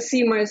don't want to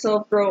see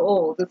myself grow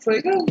old. It's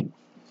like,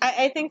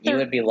 I think you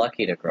would be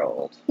lucky to grow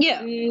old.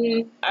 Yeah.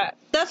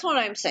 That's what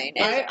I'm saying.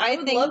 I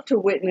would love to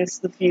witness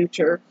the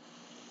future.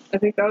 I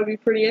think that would be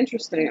pretty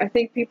interesting. I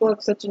think people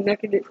have such a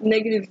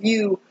negative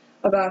view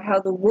about how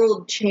the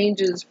world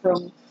changes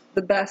from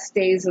the best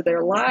days of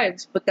their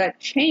lives, but that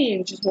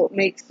change is what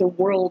makes the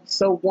world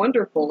so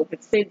wonderful. If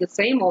it stayed the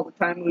same all the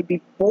time, it would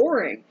be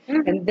boring,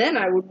 and then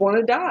I would want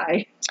to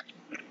die.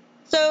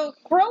 So,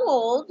 grow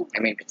old. I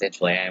mean,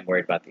 potentially, I am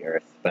worried about the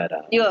Earth, but...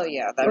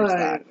 yeah, there's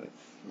that.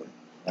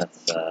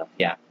 That's,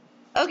 yeah.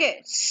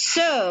 Okay,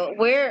 so,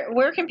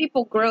 where can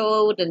people grow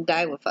old and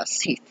die with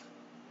us, Heath?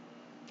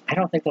 I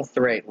don't think that's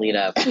the right lead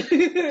up.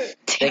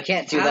 They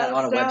can't do that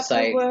on a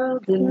website.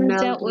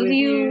 Dealt with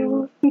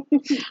you.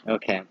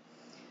 Okay.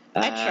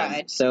 I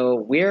tried. So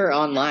we're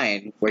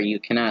online where you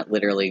cannot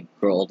literally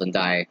grow old and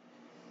die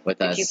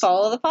with us. If you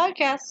follow the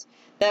podcast,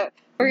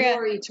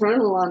 we're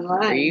eternal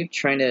online. Are you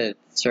trying to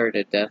start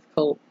a death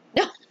cult?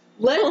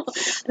 No.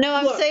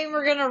 I'm saying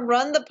we're gonna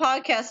run the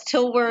podcast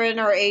till we're in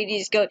our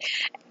 80s.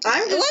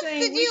 I'm just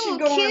saying we should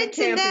go on a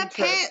camping trip.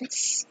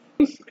 Pants.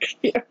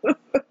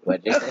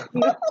 What'd you say?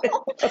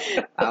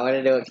 I want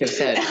to know what Kip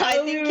said. I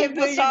think Kip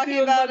was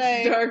talking about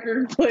a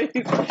darker place.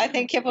 I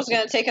think Kip was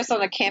going to take us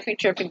on a camping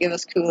trip and give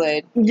us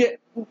Kool-Aid. Yeah,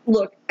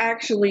 look,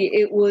 actually,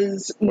 it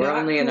was. We're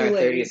only in our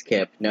 30s,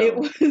 Kip. No, it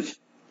was.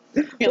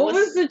 What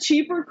was the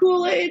cheaper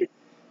Kool-Aid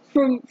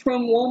from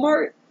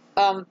Walmart?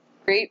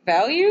 Great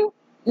Value.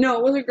 No,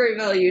 it wasn't Great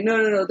Value.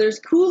 No. There's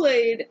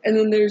Kool-Aid, and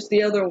then there's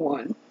the other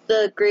one.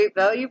 The Great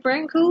Value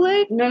brand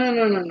Kool-Aid?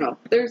 No.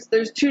 There's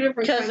two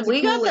different kinds of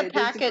Kool-Aid. Got the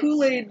packets. There's the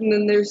Kool-Aid, and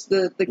then there's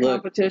the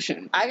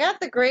competition. I got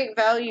the Great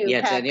Value.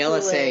 Yeah,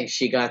 Daniela's saying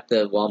she got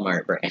the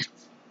Walmart brand.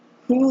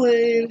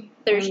 Kool-Aid.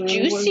 There's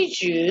Juicy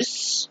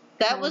Juice.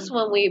 That was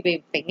when we'd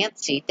be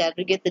fancy. Dad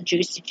would get the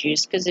Juicy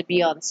Juice because it'd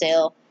be on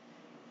sale.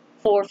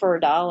 4 for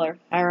 $1.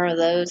 I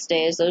remember those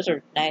days. Those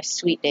are nice,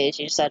 sweet days.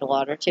 You just add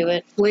water to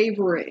it.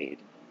 Flavor-Aid.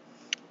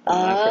 It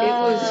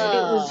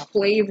was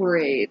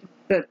Flavor-Aid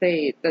that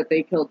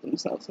they killed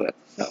themselves with.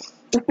 So.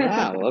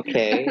 Wow.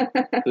 Okay.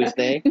 Who's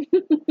they?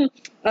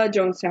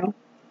 Jonestown.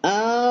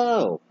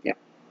 Oh. Yeah.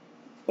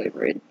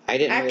 Flavor-Aid. I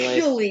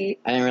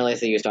didn't realize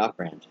they used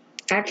off-brand.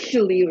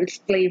 Actually, it was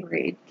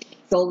Flavor-Aid.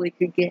 That's all they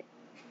could get.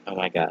 Oh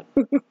my God.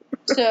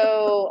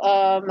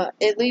 So,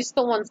 at least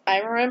the ones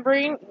I'm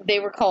remembering,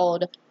 they were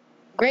called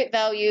Great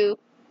Value.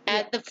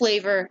 Add the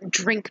flavor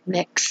drink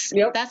mix.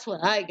 Yep. That's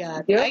what I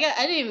got. Yep.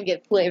 I didn't even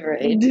get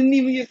Flavor-Aid. Didn't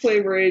even get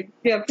Flavor-Aid.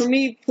 Yeah, for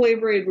me,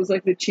 Flavor-Aid was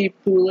like the cheap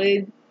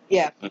Kool-Aid.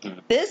 Yeah. Mm-hmm.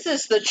 This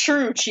is the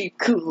true cheap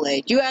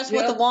Kool-Aid. You asked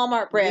what the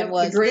Walmart brand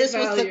was. This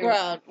was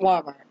the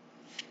Walmart.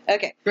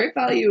 Okay. Great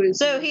Value is...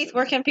 So, Heath,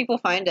 where can people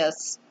find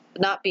us?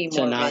 Not be morbid.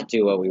 To not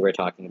do what we were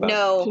talking about.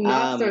 No. To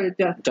not start a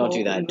death don't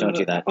do that. Don't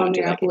do that. On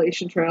the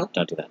Appalachian Trail.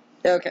 Don't do that.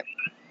 Okay.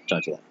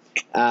 Don't do that.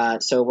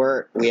 So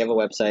we have a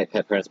website,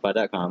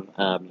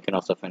 petparentspod.com. You can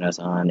also find us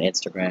on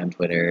Instagram,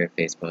 Twitter,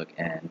 Facebook,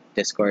 and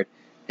Discord,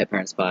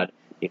 PetParentsPod.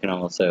 You can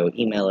also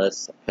email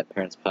us at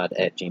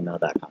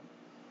petparentspod@gmail.com.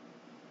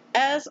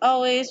 As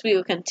always, we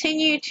will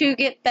continue to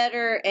get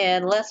better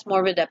and less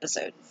morbid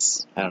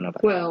episodes. I don't know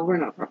about Well, we're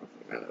not promising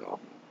that at all.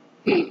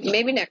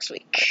 Maybe next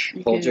week.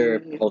 Hold your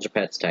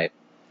pets tight.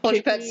 Hold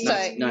your pets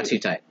tight. Not too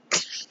tight.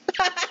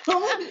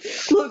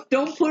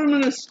 Don't put them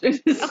in a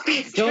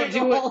okay, don't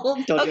do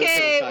it. Don't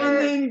okay, do it and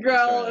then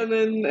growl, and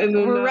then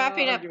we're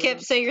wrapping up. Kip,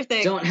 say your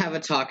thing. Don't have a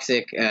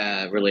toxic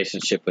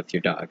relationship with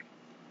your dog.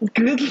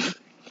 Good.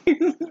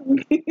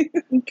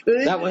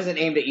 Good. That wasn't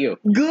aimed at you.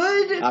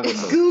 Good.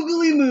 Obviously.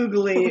 Googly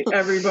moogly,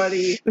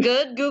 everybody.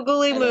 Good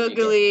googly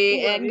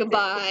moogly, and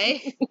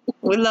goodbye.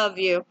 We love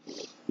you.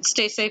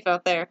 Stay safe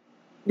out there.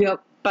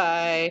 Yep.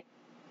 Bye.